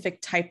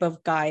specific type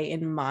of guy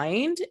in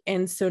mind.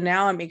 And so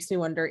now it makes me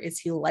wonder, is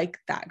he like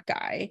that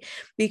guy?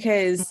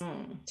 Because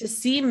to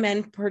see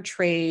men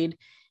portrayed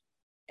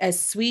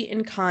as sweet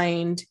and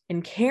kind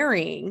and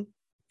caring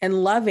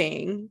and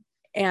loving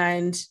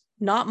and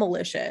not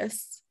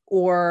malicious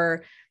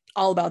or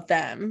all about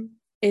them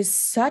is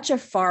such a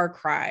far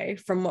cry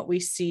from what we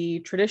see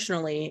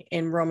traditionally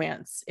in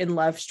romance, in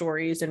love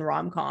stories and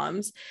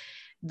rom-coms,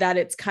 that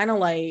it's kind of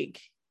like,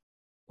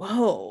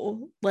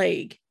 whoa,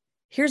 like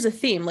here's a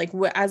theme. Like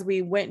as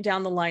we went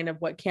down the line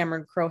of what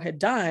Cameron Crowe had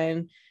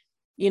done,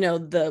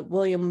 the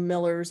William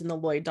Millers and the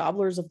Lloyd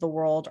Doblers of the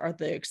world are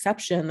the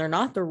exception. They're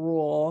not the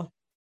rule,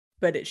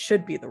 but it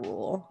should be the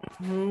rule,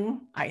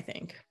 I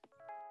think.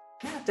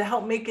 Yeah, to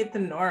help make it the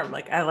norm.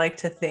 Like I like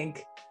to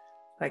think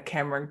like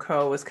Cameron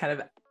Crowe was kind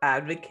of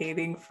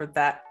advocating for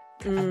that,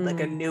 like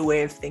a new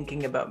way of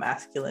thinking about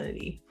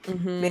masculinity.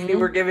 Maybe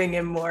we're giving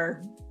him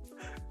more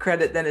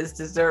credit than is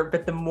deserved,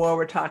 but the more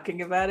we're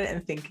talking about it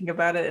and thinking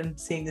about it and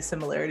seeing the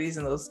similarities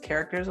in those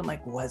characters, I'm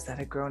like, was that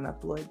a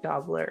grown-up Lloyd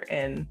Dobler?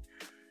 And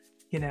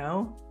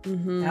now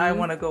I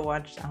want to go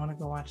watch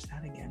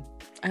that again.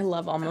 I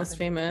love Almost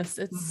Famous.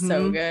 It's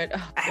so good.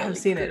 Oh, I haven't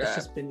seen it. It's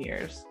just been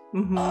years.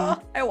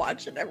 I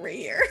watch it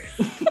every year.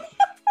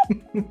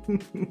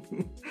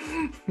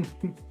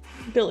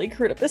 Billy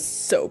Crudup is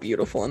so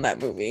beautiful in that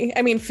movie.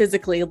 I mean,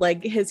 physically,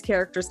 like his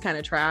character's kind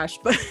of trash,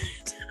 but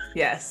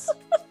yes,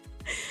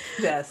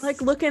 like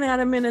looking at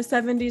him in a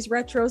 70s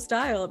retro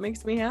style, it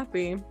makes me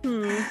happy.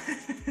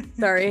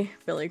 Sorry,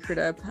 Billy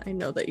Crudup. I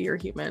know that you're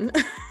human.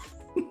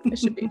 I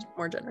should be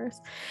more generous.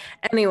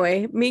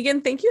 Anyway, Megan,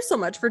 thank you so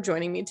much for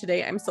joining me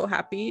today. I'm so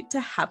happy to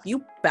have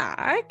you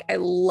back. I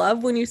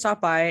love when you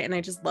stop by, and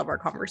I just love our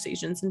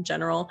conversations in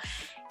general.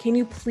 Can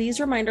you please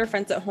remind our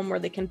friends at home where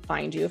they can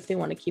find you if they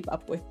want to keep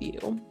up with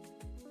you?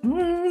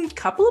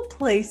 Couple of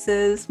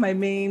places. My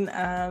main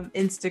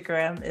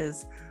Instagram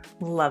is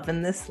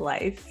Lovin' This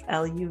Life,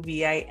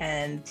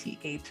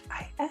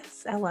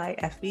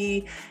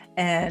 LUVINTHISLIFE.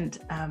 And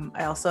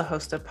I also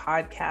host a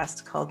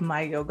podcast called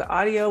My Yoga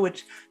Audio,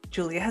 which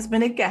Julia has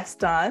been a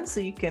guest on.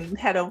 So you can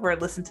head over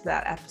and listen to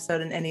that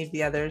episode and any of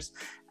the others.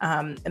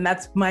 And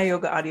that's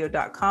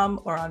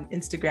myyogaaudio.com, or on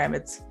Instagram,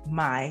 it's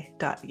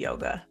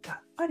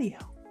my.yoga.audio.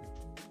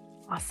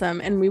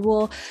 Awesome. And we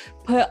will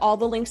put all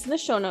the links in the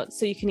show notes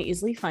so you can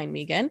easily find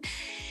Megan.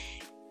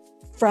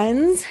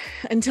 Friends,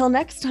 until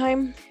next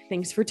time,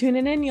 thanks for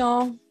tuning in,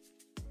 y'all.